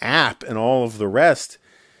and app and all of the rest,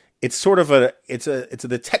 it's sort of it's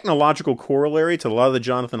the technological corollary to a lot of the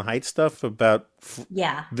Jonathan Haidt stuff about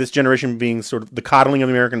this generation being sort of the coddling of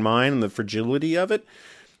the American mind and the fragility of it.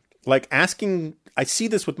 Like I see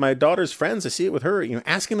this with my daughter's friends. I see it with her.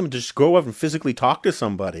 Asking them to just go up and physically talk to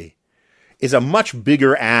somebody is a much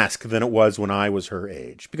bigger ask than it was when I was her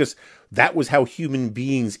age, because that was how human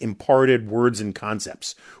beings imparted words and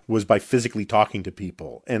concepts, was by physically talking to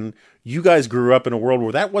people. And you guys grew up in a world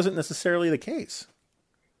where that wasn't necessarily the case.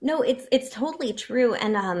 No, it's totally true.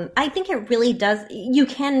 And I think it really does. You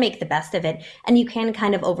can make the best of it, and you can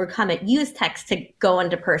kind of overcome it. Use text to go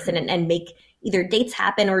into person and make either dates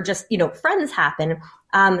happen or just, friends happen.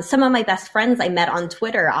 Some of my best friends I met on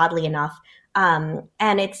Twitter, oddly enough.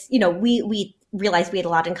 And it's, we realized we had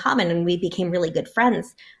a lot in common and we became really good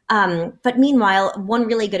friends. But meanwhile, one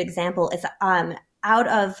really good example is out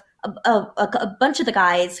of a bunch of the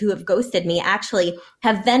guys who have ghosted me actually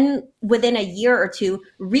have then within a year or two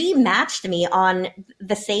rematched me on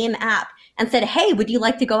the same app and said, hey, would you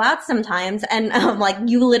like to go out sometimes? And I'm like,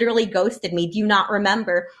 you literally ghosted me. Do you not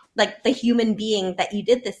remember like the human being that you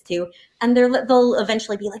did this to? And they'll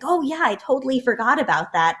eventually be like, oh yeah, I totally forgot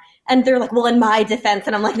about that. And they're like, well, in my defense.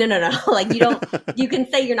 And I'm like, no. Like you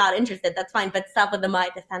can say you're not interested. That's fine. But stop with the my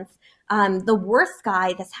defense. The worst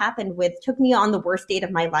guy this happened with took me on the worst date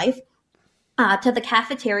of my life to the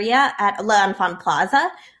cafeteria at L'Enfant Plaza.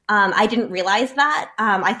 I didn't realize that.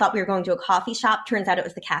 I thought we were going to a coffee shop. Turns out it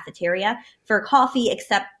was the cafeteria for coffee,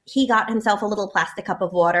 except he got himself a little plastic cup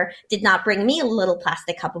of water, did not bring me a little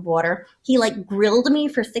plastic cup of water. He grilled me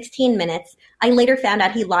for 16 minutes. I later found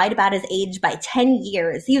out he lied about his age by 10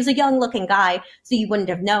 years. He was a young looking guy, so you wouldn't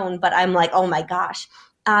have known, but I'm like, oh my gosh.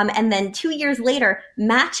 And then 2 years later,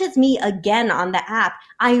 matches me again on the app.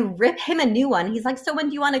 I rip him a new one. He's like, so when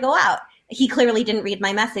do you want to go out? He clearly didn't read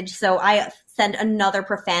my message. So I send another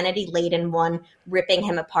profanity-laden one, ripping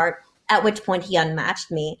him apart, at which point he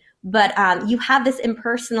unmatched me. But you have this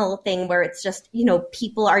impersonal thing where it's just,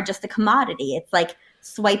 people are just a commodity. It's like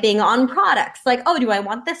swiping on products. Like, oh, do I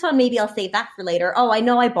want this one? Maybe I'll save that for later. Oh, I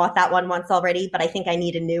know I bought that one once already, but I think I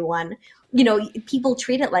need a new one. People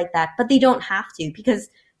treat it like that, but they don't have to, because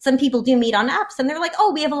some people do meet on apps and they're like,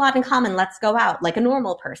 oh, we have a lot in common. Let's go out, like a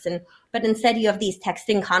normal person. But instead you have these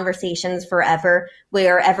texting conversations forever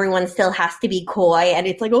where everyone still has to be coy. And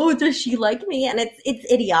it's like, oh, does she like me? And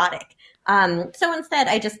it's idiotic. So instead,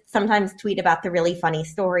 I just sometimes tweet about the really funny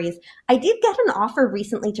stories. I did get an offer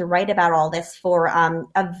recently to write about all this for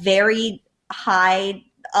a very high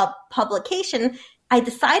publication. I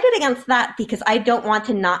decided against that because I don't want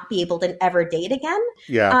to not be able to ever date again.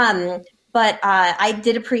 Yeah. But I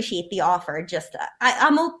did appreciate the offer. Just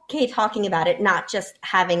I'm okay talking about it, not just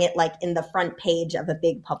having it like in the front page of a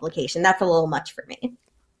big publication. That's a little much for me.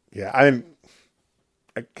 Yeah,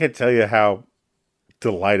 I can't tell you how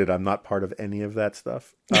delighted I'm not part of any of that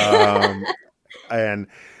stuff. And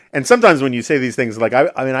sometimes when you say these things, like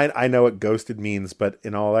I know what ghosted means, but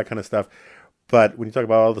in all that kind of stuff. But when you talk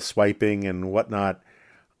about all the swiping and whatnot,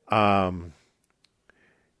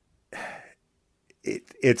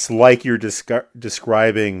 it's like you're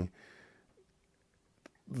describing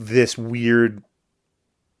this weird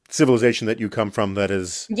civilization that you come from that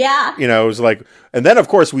is, it was like, and then of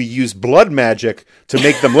course we use blood magic to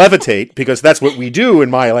make them levitate because that's what we do in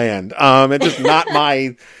my land. It's just not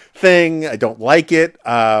my thing. I don't like it.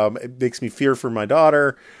 It makes me fear for my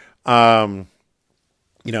daughter. And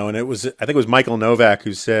I think it was Michael Novak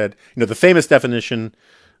who said, the famous definition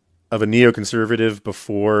of a neoconservative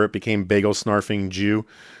before it became bagel snarfing Jew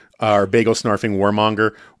or bagel snarfing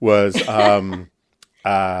warmonger was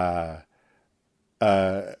a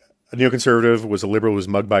neoconservative was a liberal who was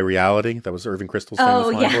mugged by reality. That was Irving Kristol's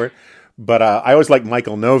famous line for it. But I always liked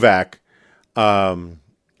Michael Novak, who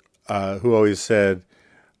always said,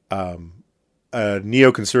 a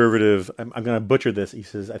neoconservative, I'm going to butcher this. He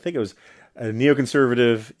says, I think it was, a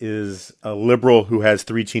neoconservative is a liberal who has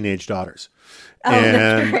 3 teenage daughters. Oh,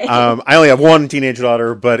 and I only have 1 teenage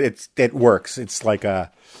daughter, but it works. It's like a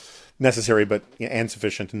necessary but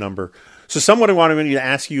insufficient number. So someone wanted me to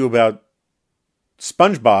ask you about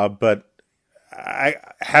SpongeBob, but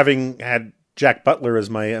having had Jack Butler as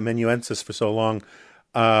my amanuensis for so long,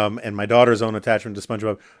 and my daughter's own attachment to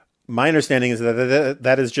SpongeBob, my understanding is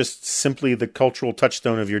that is just simply the cultural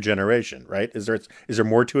touchstone of your generation, right? Is there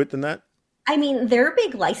more to it than that? I mean, they're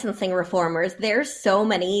big licensing reformers. There's so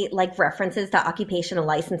many like references to occupational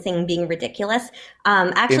licensing being ridiculous.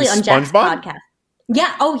 Actually, on Jack's podcast.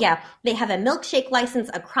 Yeah. Oh, yeah. They have a milkshake license,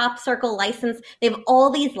 a crop circle license. They have all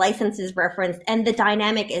these licenses referenced, and the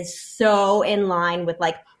dynamic is so in line with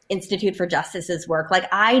like Institute for Justice's work. Like,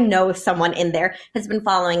 I know someone in there has been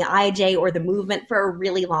following IJ or the movement for a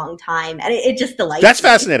really long time, and it just delights me. That's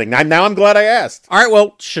fascinating. Now I'm glad I asked. All right.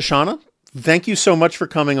 Well, Shoshana, thank you so much for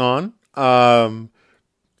coming on.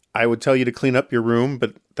 I would tell you to clean up your room,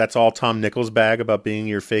 but that's all Tom Nichols' bag about being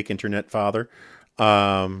your fake internet father.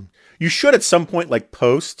 You should at some point like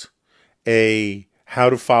post a how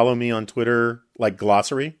to follow me on Twitter like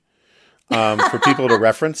glossary for people to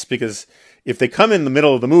reference, because if they come in the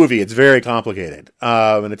middle of the movie, it's very complicated,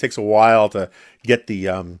 and it takes a while to get the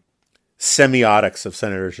semiotics of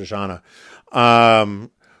Senator Shoshana.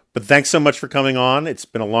 But thanks so much for coming on. It's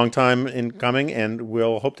been a long time in coming, and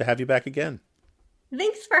we'll hope to have you back again.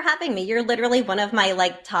 Thanks for having me. You're literally one of my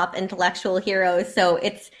like top intellectual heroes. So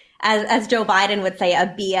it's, as Joe Biden would say, a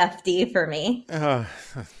BFD for me.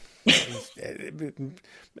 It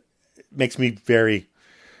makes me very...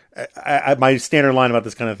 my standard line about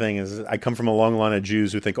this kind of thing is I come from a long line of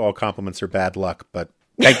Jews who think all compliments are bad luck. But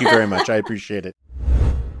thank you very much. I appreciate it.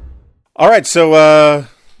 All right, so...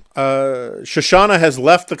 Shoshana has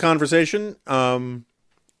left the conversation.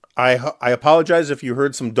 I apologize if you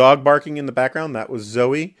heard some dog barking in the background. That was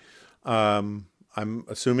Zoe. I'm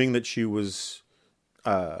assuming that she was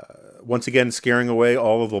once again scaring away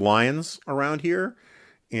all of the lions around here.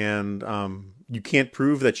 And you can't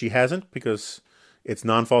prove that she hasn't because it's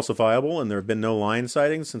non-falsifiable and there have been no lion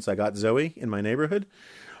sightings since I got Zoe in my neighborhood.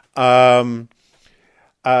 I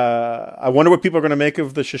wonder what people are going to make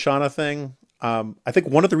of the Shoshana thing. I think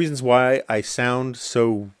one of the reasons why I sound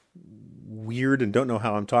so weird and don't know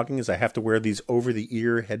how I'm talking is I have to wear these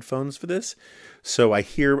over-the-ear headphones for this. So I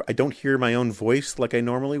don't hear my own voice like I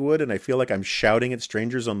normally would, and I feel like I'm shouting at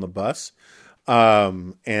strangers on the bus.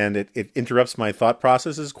 And it interrupts my thought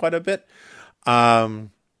processes quite a bit. We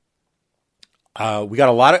got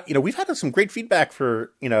a lot of, we've had some great feedback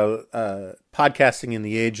for, podcasting in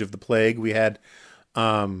the age of the plague. We had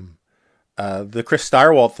the Chris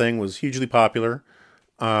Steyerwalt thing was hugely popular.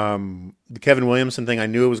 The Kevin Williamson thing, I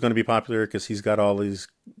knew it was going to be popular because he's got all these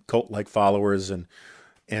cult-like followers, and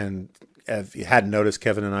if you hadn't noticed,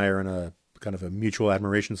 Kevin and I are in a kind of a mutual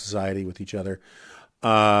admiration society with each other.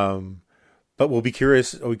 But we'll be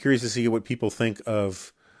curious. I'll be curious to see what people think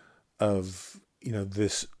of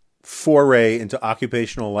this foray into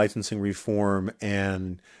occupational licensing reform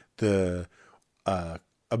and the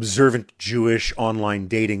observant Jewish online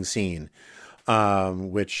dating scene,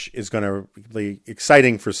 which is going to be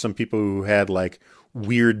exciting for some people who had like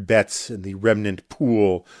weird bets in the remnant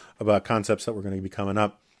pool about concepts that were going to be coming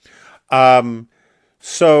up.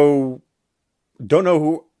 So don't know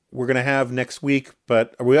who we're going to have next week,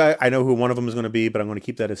 but I know who one of them is going to be, but I'm going to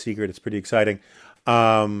keep that a secret. It's pretty exciting.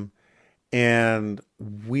 And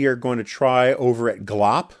we are going to try over at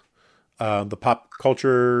Glop, the pop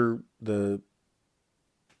culture, the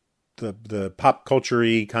pop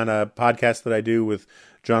culture-y kind of podcast that I do with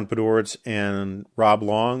John Podorz and Rob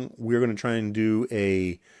Long. We're going to try and do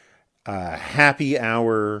a happy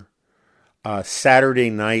hour Saturday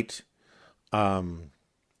night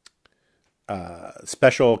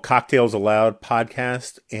special Cocktails Allowed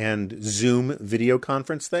podcast and Zoom video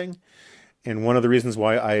conference thing. And one of the reasons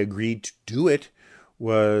why I agreed to do it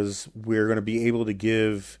was we're going to be able to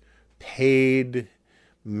give paid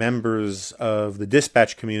members of the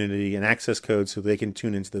Dispatch community an access code so they can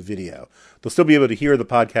tune into the video. They'll still be able to hear the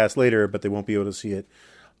podcast later, but they won't be able to see it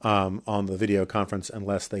on the video conference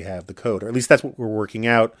unless they have the code, or at least that's what we're working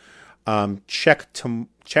out. Check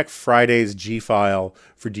Friday's G file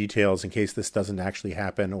for details in case this doesn't actually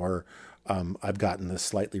happen, or I've gotten this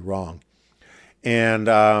slightly wrong. And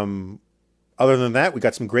other than that, we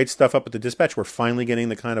got some great stuff up at the Dispatch. We're finally getting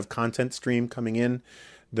the kind of content stream coming in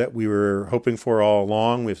that we were hoping for all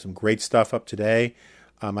along. We have some great stuff up today.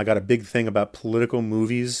 I got a big thing about political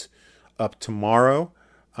movies up tomorrow,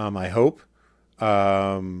 I hope.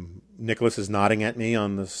 Nicholas is nodding at me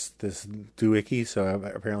on this doohickey, so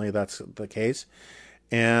apparently that's the case.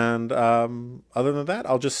 And other than that,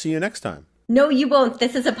 I'll just see you next time. No, you won't.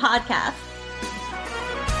 This is a podcast.